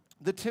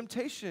 the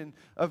temptation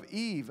of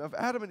Eve, of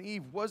Adam and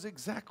Eve, was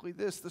exactly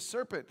this. The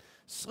serpent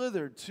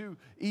slithered to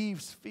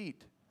Eve's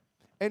feet.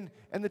 And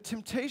the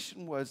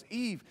temptation was,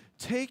 Eve,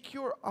 take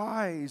your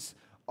eyes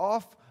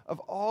off of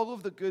all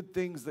of the good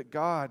things that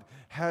God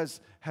has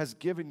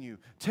given you.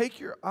 Take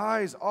your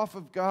eyes off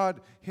of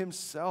God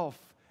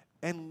himself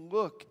and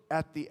look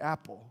at the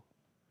apple.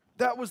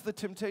 That was the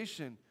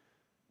temptation.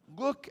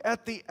 Look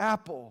at the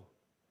apple.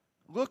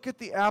 Look at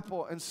the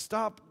apple and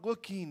stop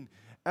looking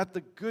at the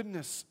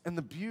goodness and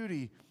the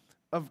beauty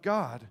of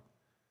God.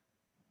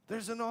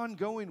 There's an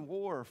ongoing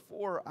war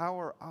for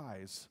our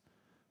eyes,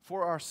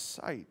 for our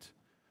sight.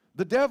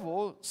 The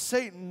devil,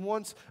 Satan,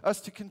 wants us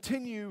to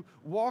continue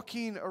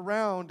walking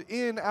around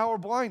in our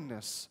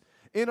blindness,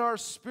 in our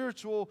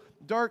spiritual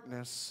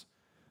darkness.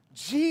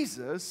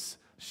 Jesus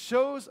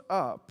shows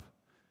up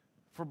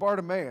for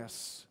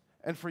Bartimaeus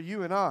and for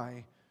you and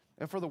I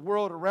and for the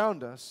world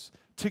around us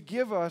to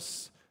give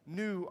us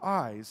new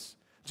eyes.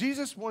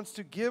 Jesus wants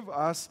to give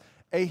us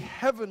a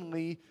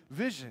heavenly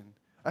vision.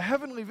 A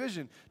heavenly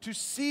vision, to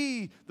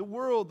see the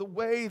world the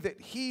way that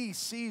he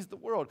sees the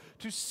world,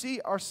 to see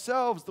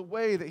ourselves the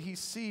way that he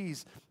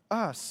sees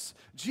us.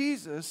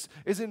 Jesus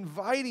is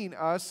inviting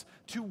us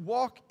to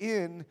walk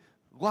in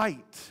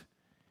light.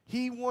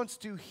 He wants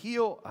to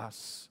heal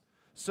us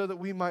so that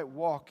we might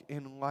walk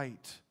in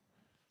light.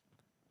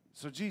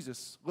 So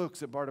Jesus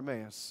looks at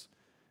Bartimaeus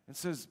and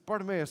says,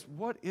 Bartimaeus,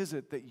 what is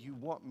it that you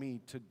want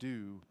me to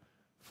do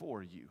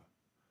for you?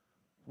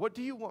 What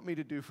do you want me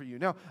to do for you?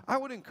 Now, I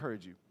would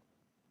encourage you,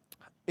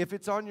 if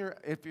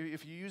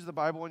you use the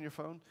Bible on your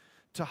phone,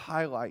 to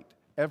highlight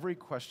every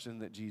question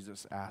that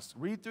Jesus asks.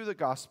 Read through the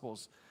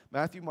Gospels,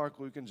 Matthew, Mark,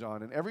 Luke, and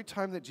John, and every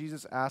time that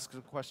Jesus asks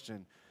a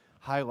question,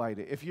 highlight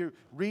it. If you're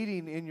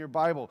reading in your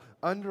Bible,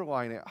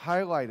 underline it,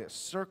 highlight it,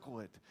 circle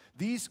it.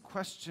 These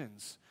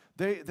questions,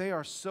 they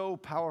are so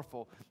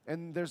powerful,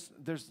 and there's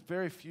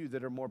very few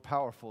that are more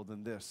powerful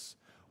than this.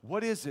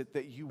 What is it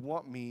that you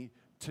want me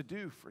to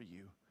do for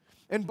you?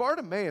 And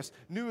Bartimaeus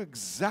knew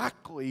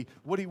exactly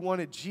what he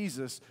wanted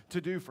Jesus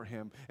to do for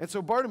him. And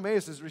so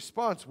Bartimaeus'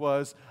 response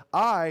was,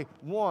 I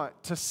want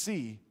to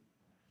see.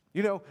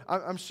 You know,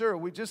 I'm sure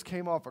we just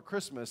came off of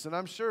Christmas, and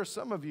I'm sure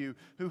some of you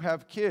who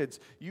have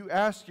kids, you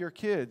ask your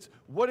kids,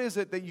 what is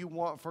it that you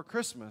want for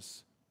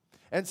Christmas?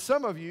 And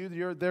some of you,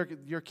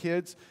 your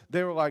kids,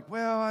 they were like,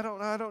 well, I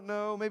don't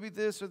know, maybe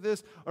this.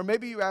 Or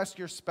maybe you ask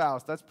your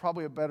spouse. That's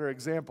probably a better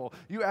example.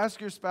 You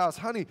ask your spouse,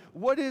 honey,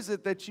 what is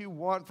it that you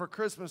want for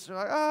Christmas? They're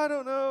like, I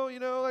don't know,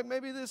 like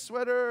maybe this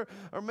sweater,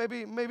 or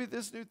maybe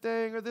this new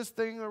thing, or this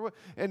thing, or what.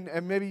 And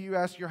maybe you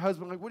ask your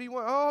husband, like, what do you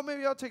want? Oh,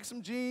 maybe I'll take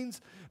some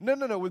jeans.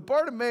 No. With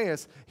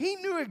Bartimaeus, he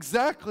knew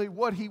exactly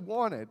what he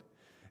wanted.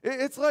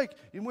 It's like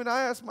when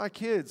I ask my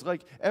kids,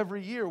 like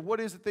every year, what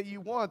is it that you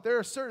want? There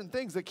are certain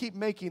things that keep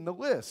making the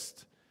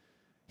list.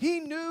 He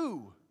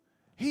knew.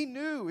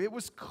 It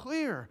was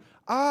clear.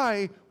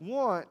 I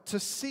want to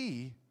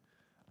see.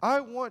 I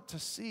want to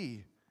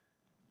see.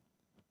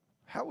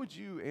 How would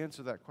you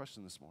answer that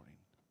question this morning?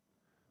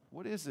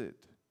 What is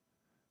it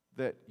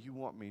that you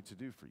want me to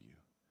do for you?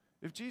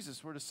 If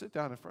Jesus were to sit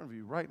down in front of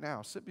you right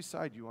now, sit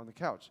beside you on the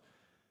couch,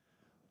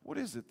 what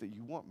is it that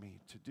you want me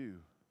to do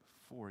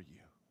for you?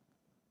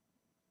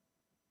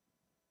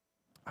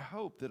 I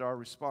hope that our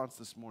response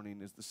this morning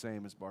is the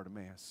same as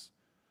Bartimaeus.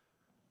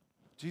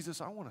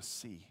 Jesus, I want to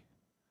see.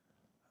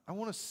 I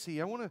want to see.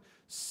 I want to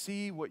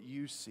see what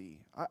you see.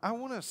 I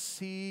want to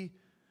see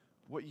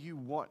what you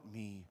want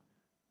me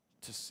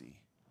to see.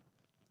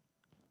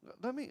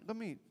 Let me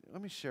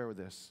share with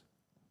this.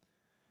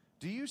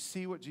 Do you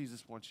see what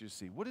Jesus wants you to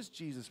see? What does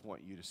Jesus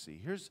want you to see?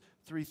 Here's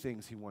 3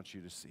 things he wants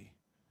you to see.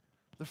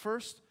 The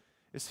first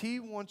is he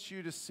wants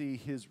you to see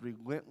his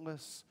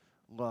relentless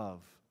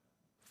love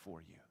for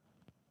you.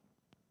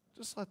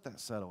 Just let that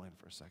settle in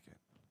for a second.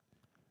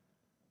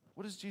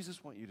 What does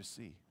Jesus want you to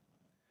see?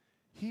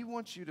 He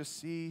wants you to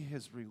see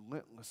his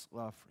relentless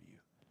love for you.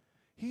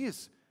 He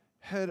is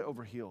head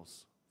over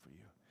heels for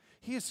you.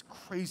 He is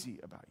crazy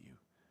about you.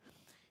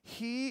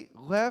 He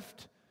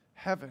left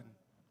heaven.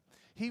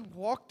 He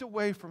walked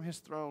away from his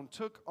throne,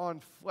 took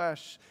on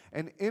flesh,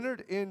 and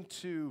entered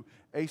into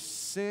a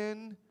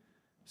sin-diseased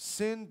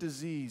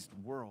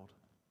world.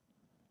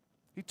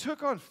 He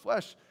took on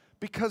flesh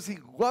because he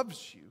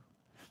loves you,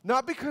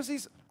 not because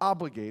he's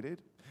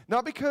obligated,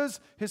 not because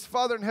his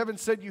Father in heaven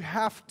said you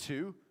have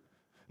to,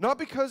 not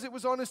because it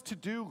was on his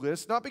to-do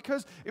list, not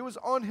because it was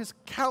on his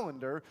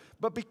calendar,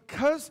 but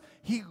because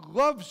he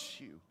loves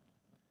you.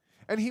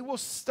 And he will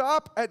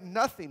stop at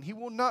nothing. He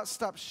will not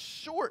stop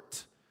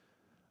short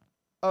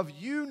of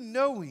you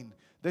knowing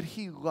that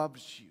he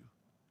loves you.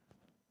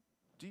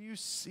 Do you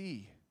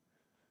see?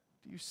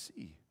 Do you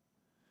see?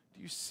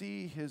 Do you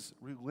see his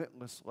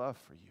relentless love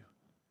for you?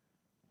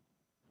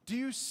 Do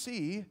you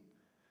see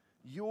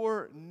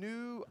your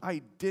new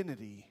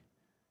identity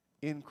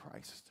in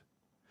Christ?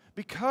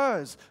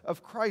 Because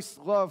of Christ's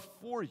love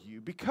for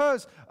you,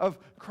 because of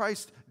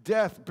Christ's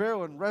death,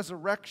 burial, and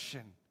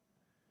resurrection,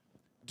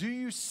 do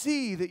you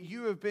see that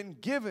you have been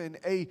given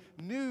a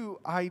new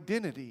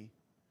identity?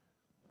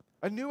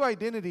 A new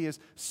identity as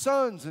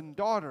sons and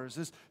daughters,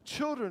 as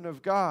children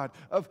of God,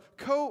 of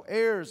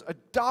co-heirs,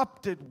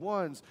 adopted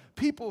ones,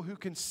 people who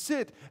can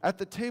sit at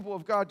the table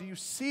of God. Do you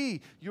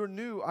see your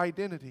new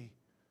identity?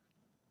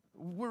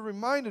 We're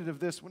reminded of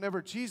this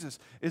whenever Jesus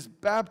is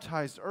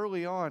baptized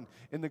early on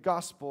in the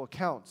gospel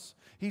accounts.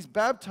 He's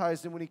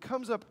baptized, and when he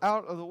comes up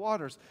out of the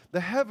waters,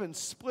 the heavens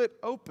split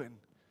open.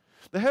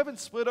 The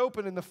heavens split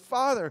open, and the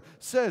Father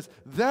says,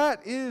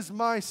 "That is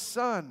my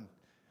Son.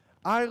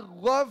 I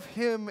love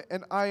him,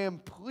 and I am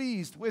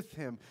pleased with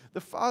him."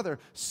 The Father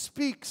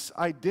speaks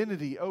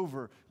identity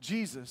over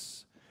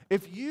Jesus.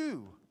 If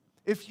you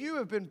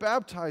have been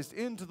baptized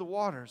into the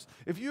waters,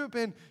 if you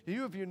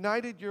have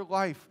united your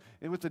life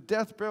with the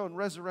death, burial, and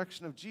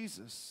resurrection of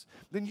Jesus,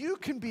 then you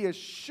can be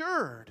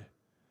assured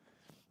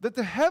that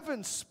the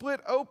heavens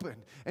split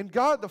open and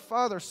God the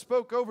Father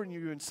spoke over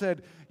you and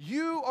said,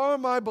 "You are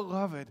my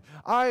beloved.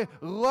 I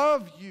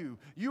love you.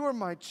 You are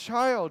my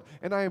child,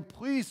 and I am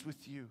pleased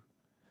with you."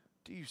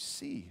 Do you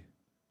see?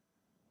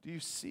 Do you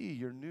see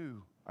your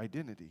new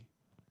identity?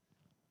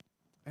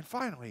 And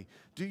finally,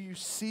 do you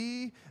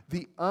see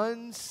the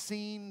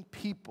unseen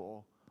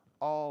people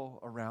all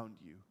around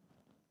you?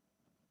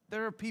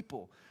 There are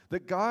people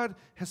that God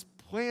has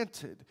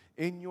planted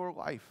in your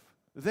life.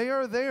 They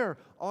are there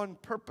on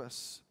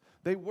purpose.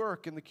 They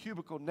work in the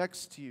cubicle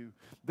next to you.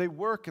 They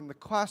work in the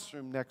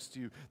classroom next to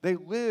you. They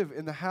live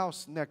in the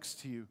house next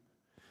to you.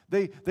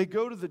 They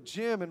go to the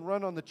gym and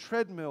run on the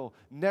treadmill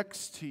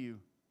next to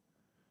you.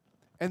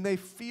 And they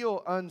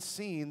feel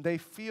unseen. They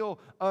feel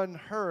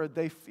unheard.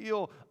 They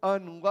feel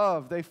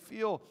unloved. They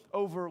feel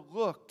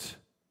overlooked.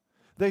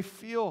 They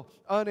feel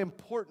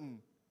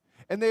unimportant.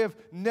 And they have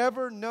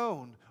never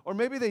known, or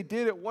maybe they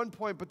did at one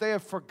point, but they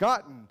have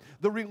forgotten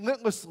the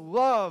relentless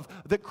love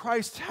that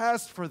Christ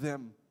has for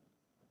them.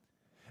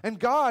 And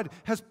God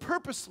has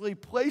purposely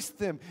placed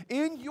them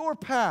in your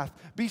path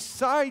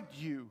beside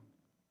you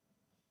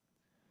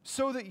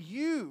so that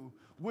you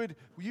would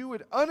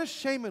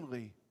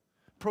unashamedly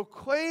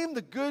proclaim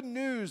the good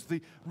news,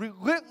 the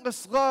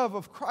relentless love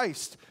of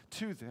Christ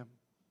to them.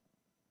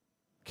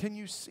 Can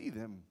you see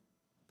them?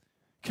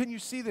 Can you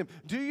see them?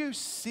 Do you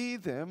see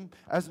them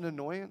as an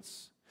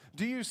annoyance?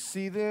 Do you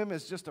see them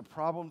as just a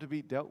problem to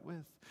be dealt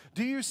with?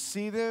 Do you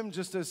see them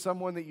just as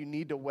someone that you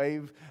need to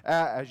wave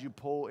at as you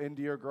pull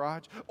into your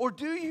garage? Or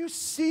do you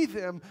see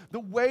them the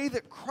way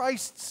that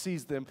Christ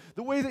sees them,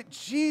 the way that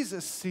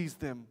Jesus sees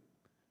them?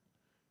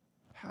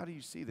 How do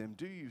you see them?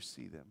 Do you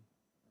see them?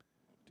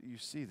 Do you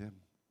see them?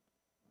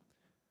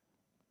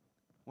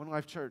 One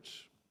Life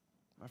Church,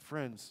 my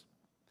friends,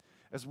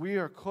 as we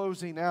are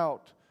closing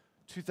out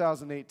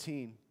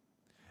 2018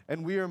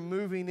 and we are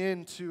moving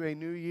into a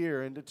new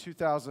year, into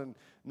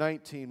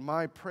 2019,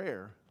 my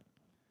prayer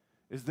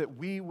is that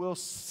we will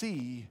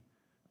see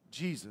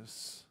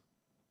Jesus.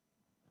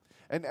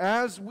 And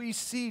as we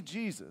see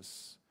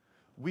Jesus,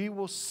 we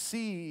will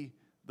see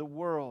the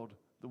world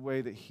the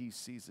way that he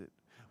sees it.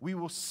 We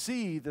will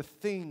see the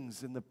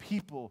things and the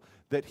people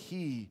that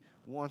he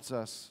wants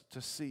us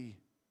to see.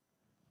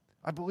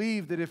 I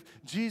believe that if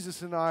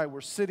Jesus and I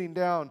were sitting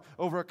down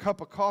over a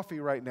cup of coffee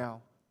right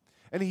now,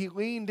 and he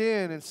leaned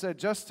in and said,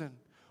 "Justin,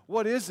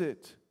 what is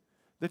it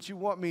that you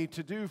want me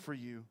to do for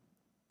you?"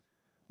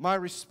 My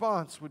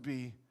response would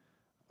be,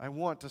 "I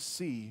want to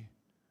see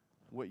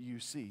what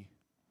you see.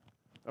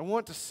 I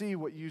want to see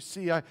what you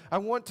see. I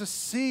want to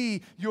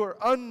see your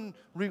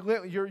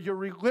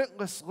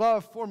relentless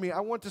love for me.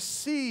 I want to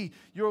see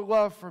your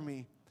love for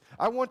me.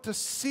 I want to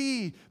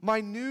see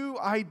my new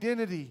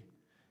identity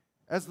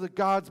as the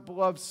God's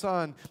beloved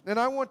Son. And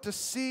I want to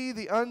see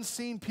the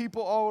unseen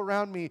people all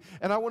around me.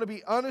 And I want to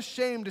be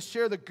unashamed to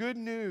share the good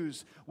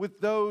news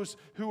with those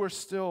who are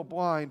still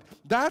blind."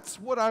 That's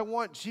what I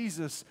want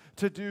Jesus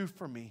to do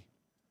for me.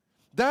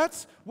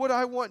 That's what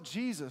I want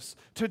Jesus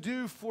to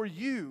do for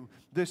you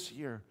this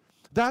year.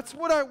 That's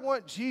what I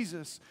want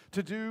Jesus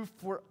to do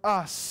for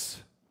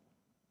us.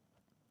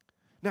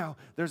 Now,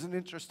 there's an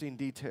interesting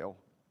detail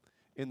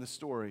in the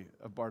story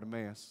of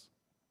Bartimaeus.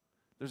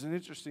 There's an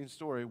interesting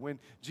story. When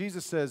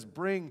Jesus says,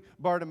 "Bring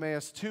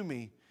Bartimaeus to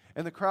me,"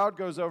 and the crowd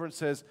goes over and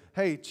says,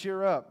 "Hey,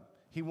 cheer up.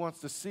 He wants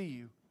to see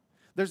you."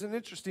 There's an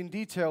interesting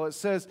detail. It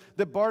says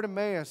that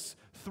Bartimaeus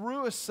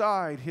threw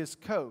aside his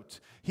coat.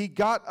 He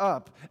got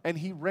up and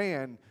he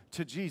ran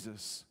to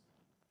Jesus.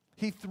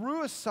 He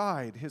threw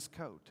aside his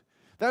coat.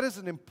 That is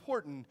an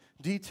important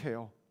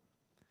detail.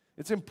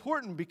 It's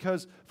important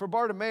because for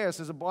Bartimaeus,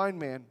 as a blind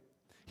man,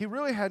 he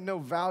really had no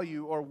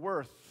value or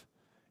worth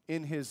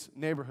in his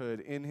neighborhood,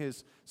 in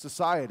his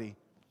society.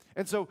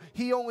 And so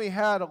he only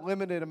had a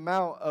limited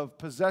amount of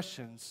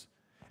possessions,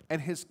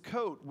 and his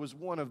coat was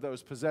one of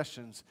those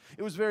possessions.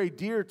 It was very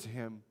dear to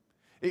him.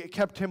 It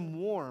kept him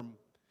warm.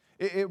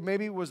 It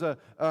maybe was a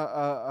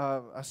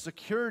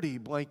security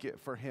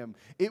blanket for him.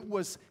 It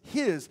was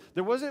his.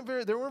 There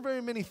weren't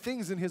very many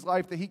things in his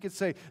life that he could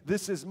say,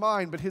 "This is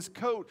mine," but his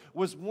coat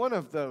was one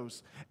of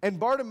those. And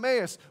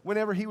Bartimaeus,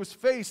 whenever he was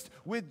faced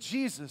with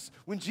Jesus,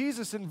 when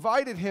Jesus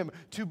invited him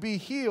to be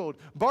healed,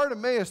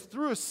 Bartimaeus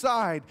threw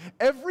aside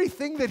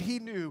everything that he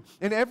knew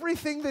and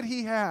everything that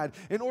he had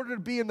in order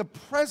to be in the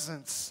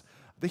presence,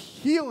 the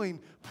healing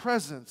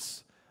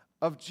presence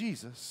of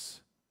Jesus.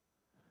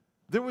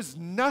 There was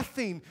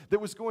nothing that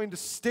was going to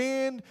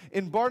stand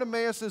in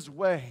Bartimaeus'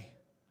 way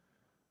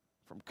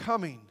from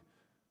coming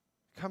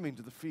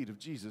to the feet of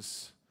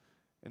Jesus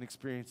and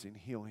experiencing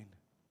healing.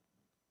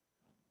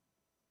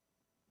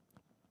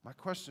 My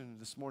question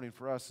this morning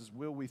for us is,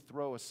 will we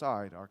throw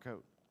aside our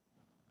coat?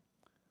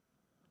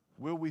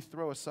 Will we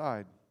throw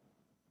aside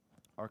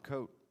our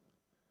coat?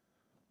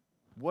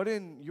 What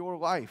in your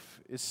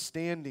life is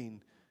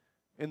standing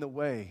in the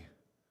way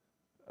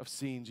of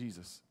seeing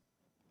Jesus?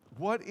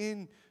 What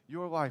in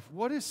your life,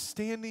 what is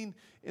standing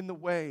in the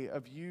way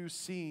of you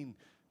seeing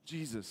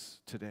Jesus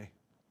today?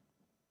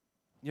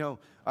 You know,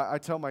 I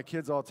tell my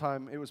kids all the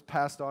time, it was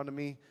passed on to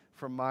me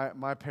from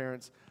my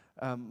parents.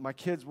 My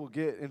kids will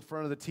get in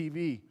front of the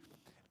TV,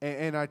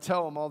 and I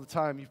tell them all the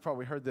time, you've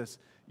probably heard this,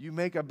 you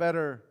make a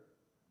better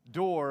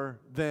door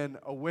than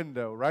a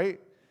window, right?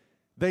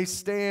 They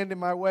stand in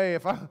my way.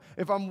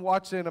 If I'm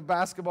watching a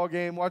basketball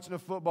game, watching a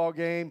football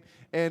game,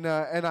 and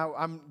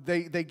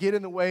they get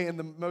in the way in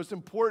the most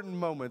important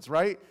moments,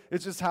 right?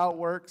 It's just how it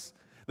works.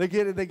 They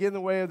get in the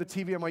way of the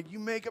TV. I'm like, you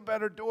make a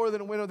better door than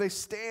a window. They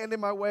stand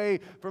in my way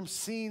from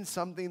seeing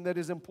something that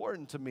is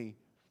important to me.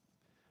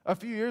 A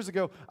few years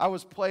ago, I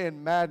was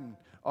playing Madden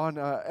on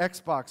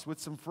Xbox with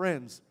some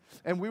friends.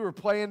 And we were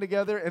playing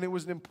together, and it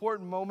was an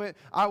important moment.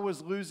 I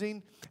was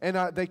losing,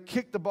 and they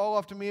kicked the ball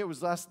off to me. It was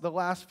the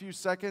last few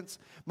seconds.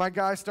 My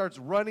guy starts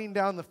running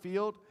down the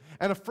field,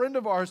 and a friend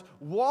of ours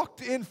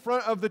walked in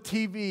front of the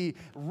TV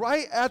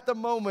right at the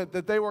moment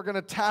that they were going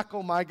to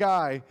tackle my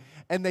guy,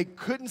 and they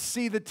couldn't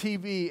see the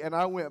TV, and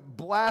I went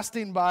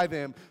blasting by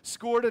them,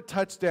 scored a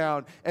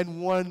touchdown,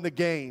 and won the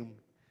game.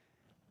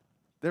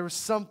 There was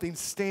something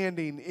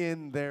standing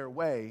in their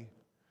way.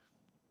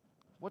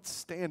 What's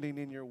standing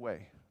in your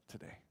way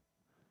today?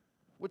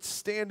 What's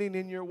standing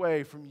in your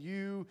way from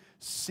you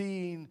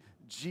seeing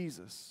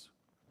Jesus?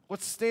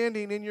 What's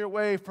standing in your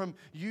way from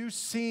you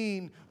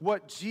seeing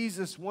what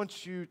Jesus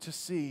wants you to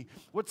see?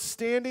 What's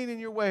standing in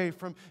your way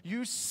from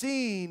you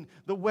seeing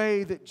the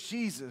way that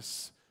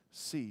Jesus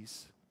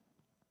sees?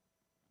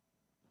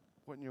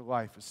 What in your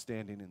life is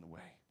standing in the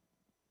way?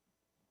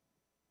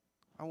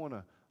 I want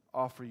to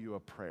offer you a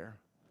prayer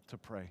to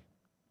pray.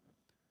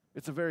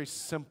 It's a very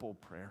simple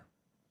prayer.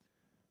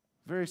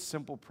 Very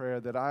simple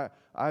prayer that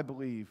I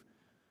believe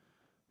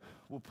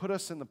will put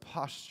us in the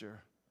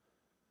posture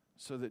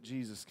so that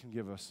Jesus can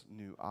give us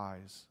new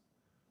eyes.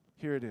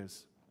 Here it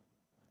is.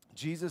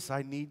 Jesus,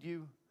 I need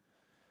you.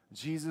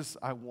 Jesus,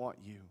 I want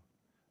you.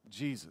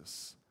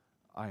 Jesus,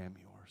 I am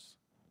yours.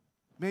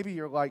 Maybe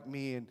you're like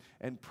me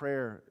and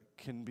prayer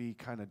can be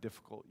kind of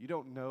difficult. You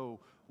don't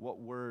know what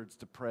words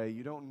to pray.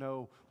 You don't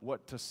know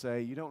what to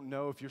say. You don't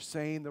know if you're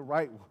saying the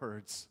right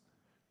words.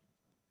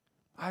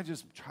 I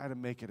just try to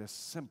make it as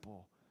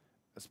simple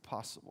as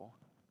possible.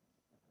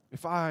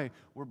 If I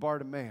were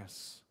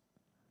Bartimaeus,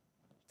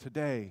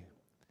 today,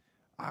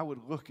 I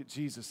would look at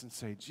Jesus and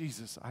say,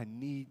 Jesus, I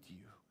need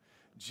you.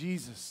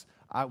 Jesus,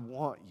 I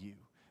want you.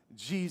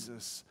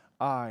 Jesus,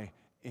 I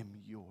am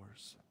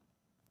yours.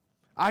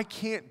 I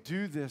can't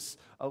do this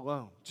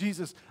alone.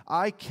 Jesus,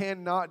 I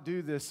cannot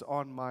do this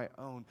on my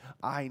own.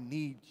 I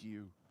need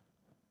you.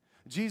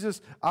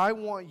 Jesus, I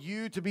want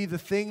you to be the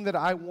thing that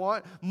I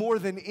want more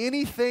than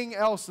anything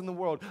else in the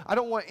world. I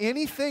don't want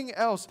anything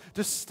else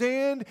to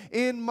stand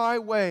in my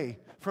way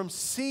from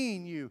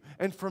seeing you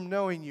and from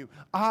knowing you.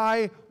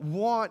 I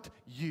want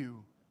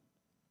you.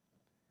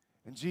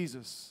 And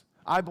Jesus,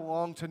 I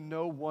belong to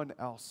no one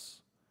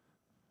else.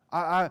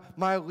 My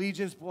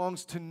allegiance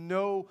belongs to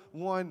no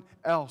one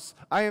else.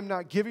 I am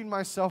not giving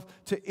myself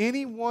to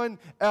anyone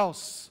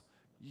else.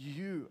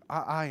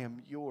 I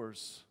am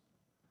yours.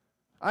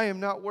 I am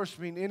not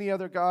worshiping any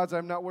other gods.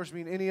 I'm not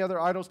worshiping any other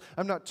idols.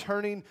 I'm not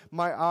turning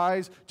my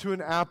eyes to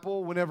an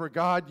apple whenever,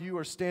 God, you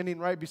are standing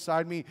right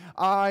beside me.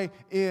 I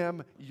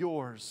am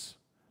yours.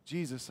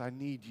 Jesus, I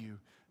need you.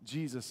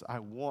 Jesus, I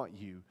want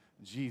you.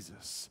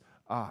 Jesus,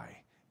 I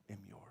am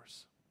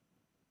yours.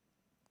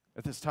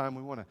 At this time,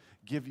 we want to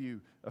give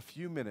you a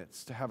few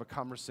minutes to have a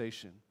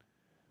conversation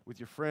with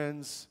your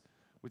friends,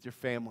 with your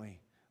family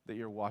that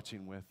you're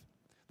watching with.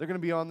 They're going to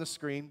be on the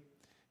screen.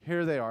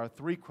 Here they are,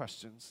 3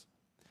 questions.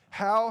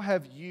 How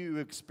have you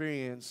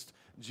experienced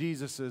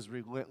Jesus'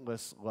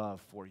 relentless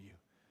love for you?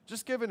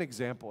 Just give an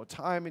example, a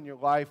time in your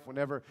life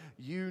whenever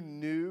you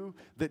knew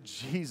that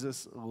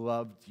Jesus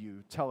loved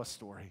you. Tell a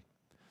story.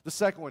 The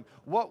second one,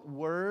 what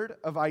word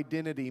of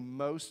identity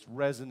most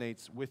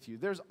resonates with you?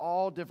 There's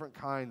all different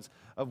kinds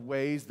of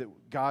ways that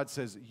God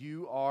says,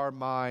 you are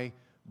my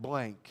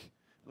blank.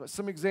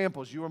 Some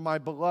examples, you are my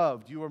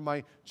beloved, you are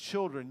my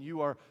children,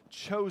 you are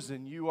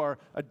chosen, you are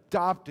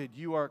adopted,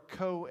 you are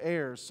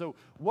co-heirs. So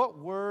what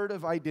word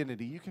of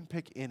identity, you can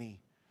pick any.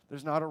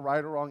 There's not a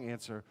right or wrong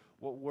answer.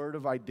 What word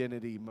of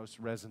identity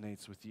most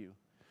resonates with you?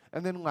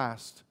 And then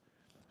last,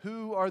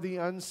 who are the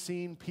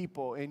unseen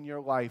people in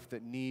your life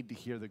that need to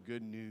hear the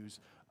good news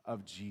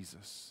of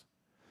Jesus?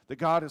 That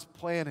God has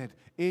planted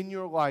in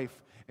your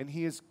life, and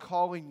He is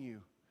calling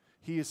you.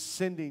 He is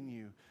sending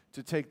you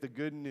to take the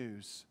good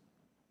news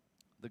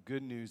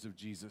of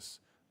Jesus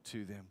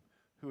to them.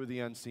 Who are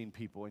the unseen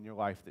people in your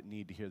life that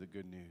need to hear the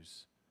good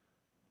news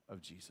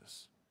of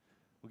Jesus?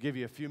 We'll give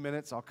you a few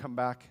minutes. I'll come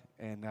back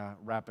and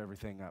wrap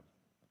everything up.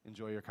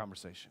 Enjoy your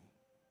conversation.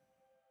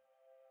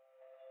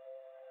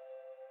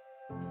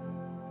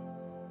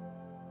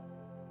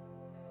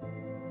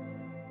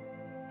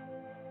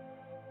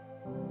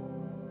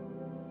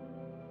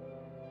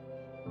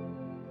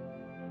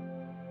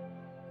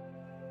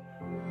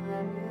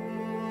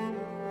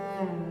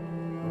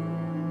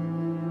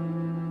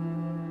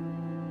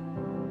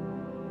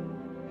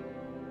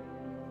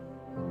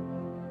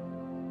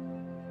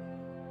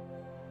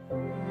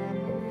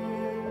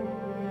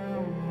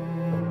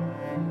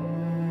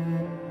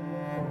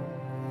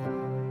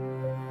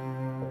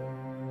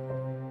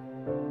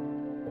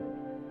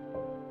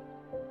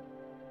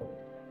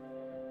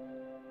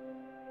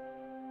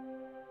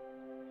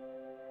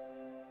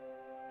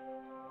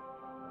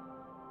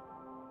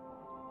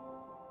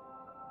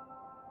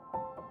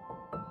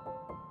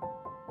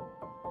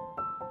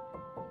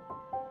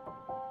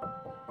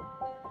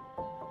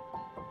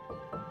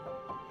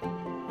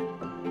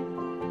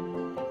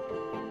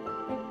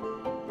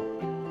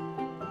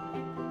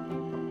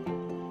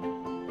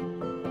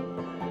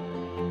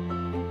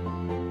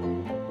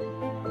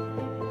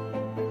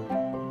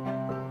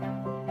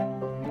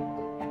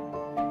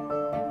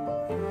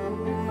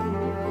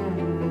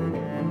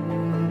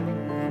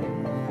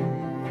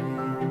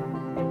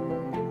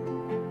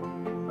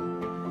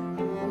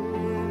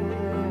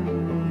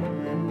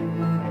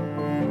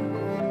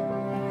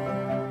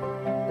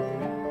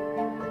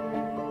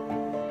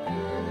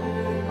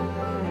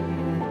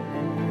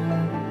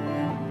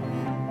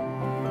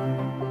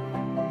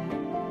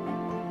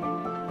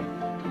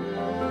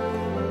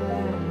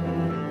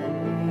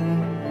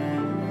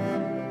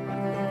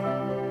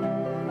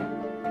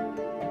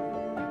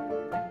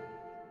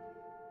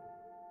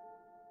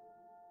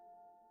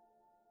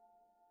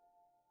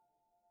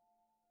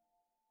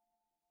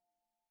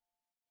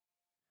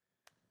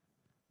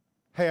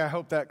 Hey, I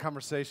hope that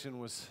conversation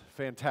was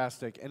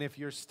fantastic. And if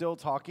you're still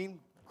talking,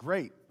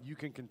 great. You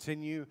can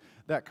continue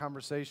that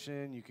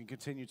conversation. You can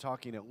continue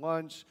talking at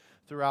lunch,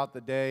 throughout the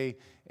day,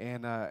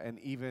 and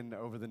even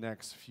over the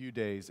next few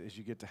days as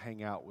you get to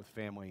hang out with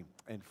family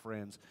and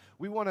friends.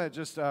 We want to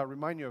just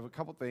remind you of a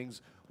couple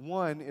things.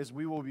 One is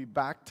we will be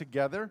back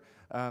together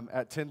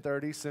at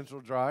 10:30 Central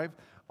Drive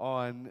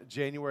on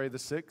January the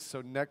 6th.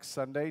 So next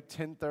Sunday,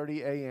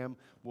 10:30 a.m.,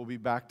 we'll be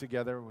back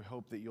together. We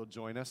hope that you'll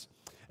join us.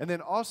 And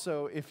then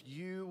also, if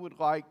you would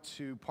like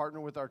to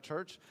partner with our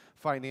church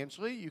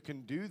financially, you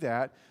can do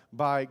that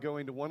by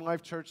going to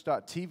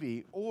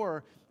onelifechurch.tv,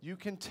 or you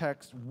can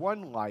text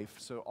One Life,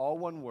 so all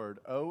one word,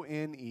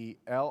 ONELIFE,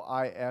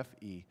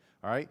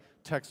 all right?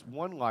 Text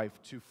One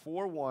Life to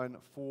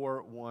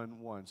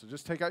 41411. So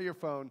just take out your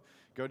phone,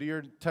 go to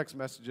your text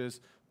messages,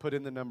 put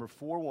in the number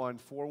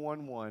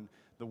 41411,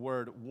 the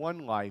word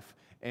One Life,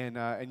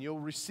 and you'll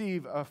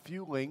receive a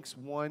few links.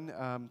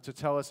 One, to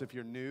tell us if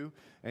you're new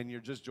and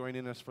you're just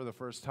joining us for the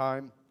first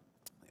time.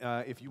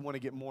 If you want to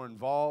get more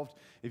involved,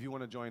 if you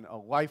want to join a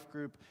life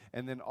group,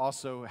 and then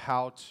also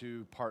how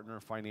to partner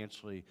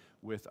financially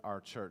with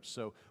our church.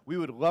 So we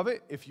would love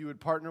it if you would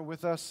partner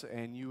with us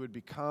and you would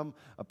become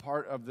a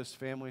part of this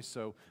family,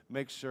 so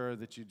make sure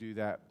that you do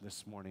that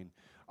this morning.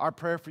 Our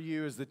prayer for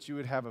you is that you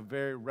would have a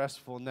very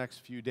restful next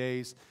few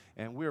days,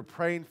 and we're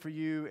praying for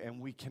you,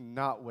 and we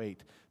cannot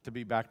wait to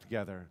be back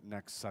together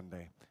next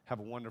Sunday. Have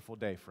a wonderful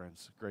day,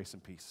 friends. Grace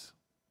and peace.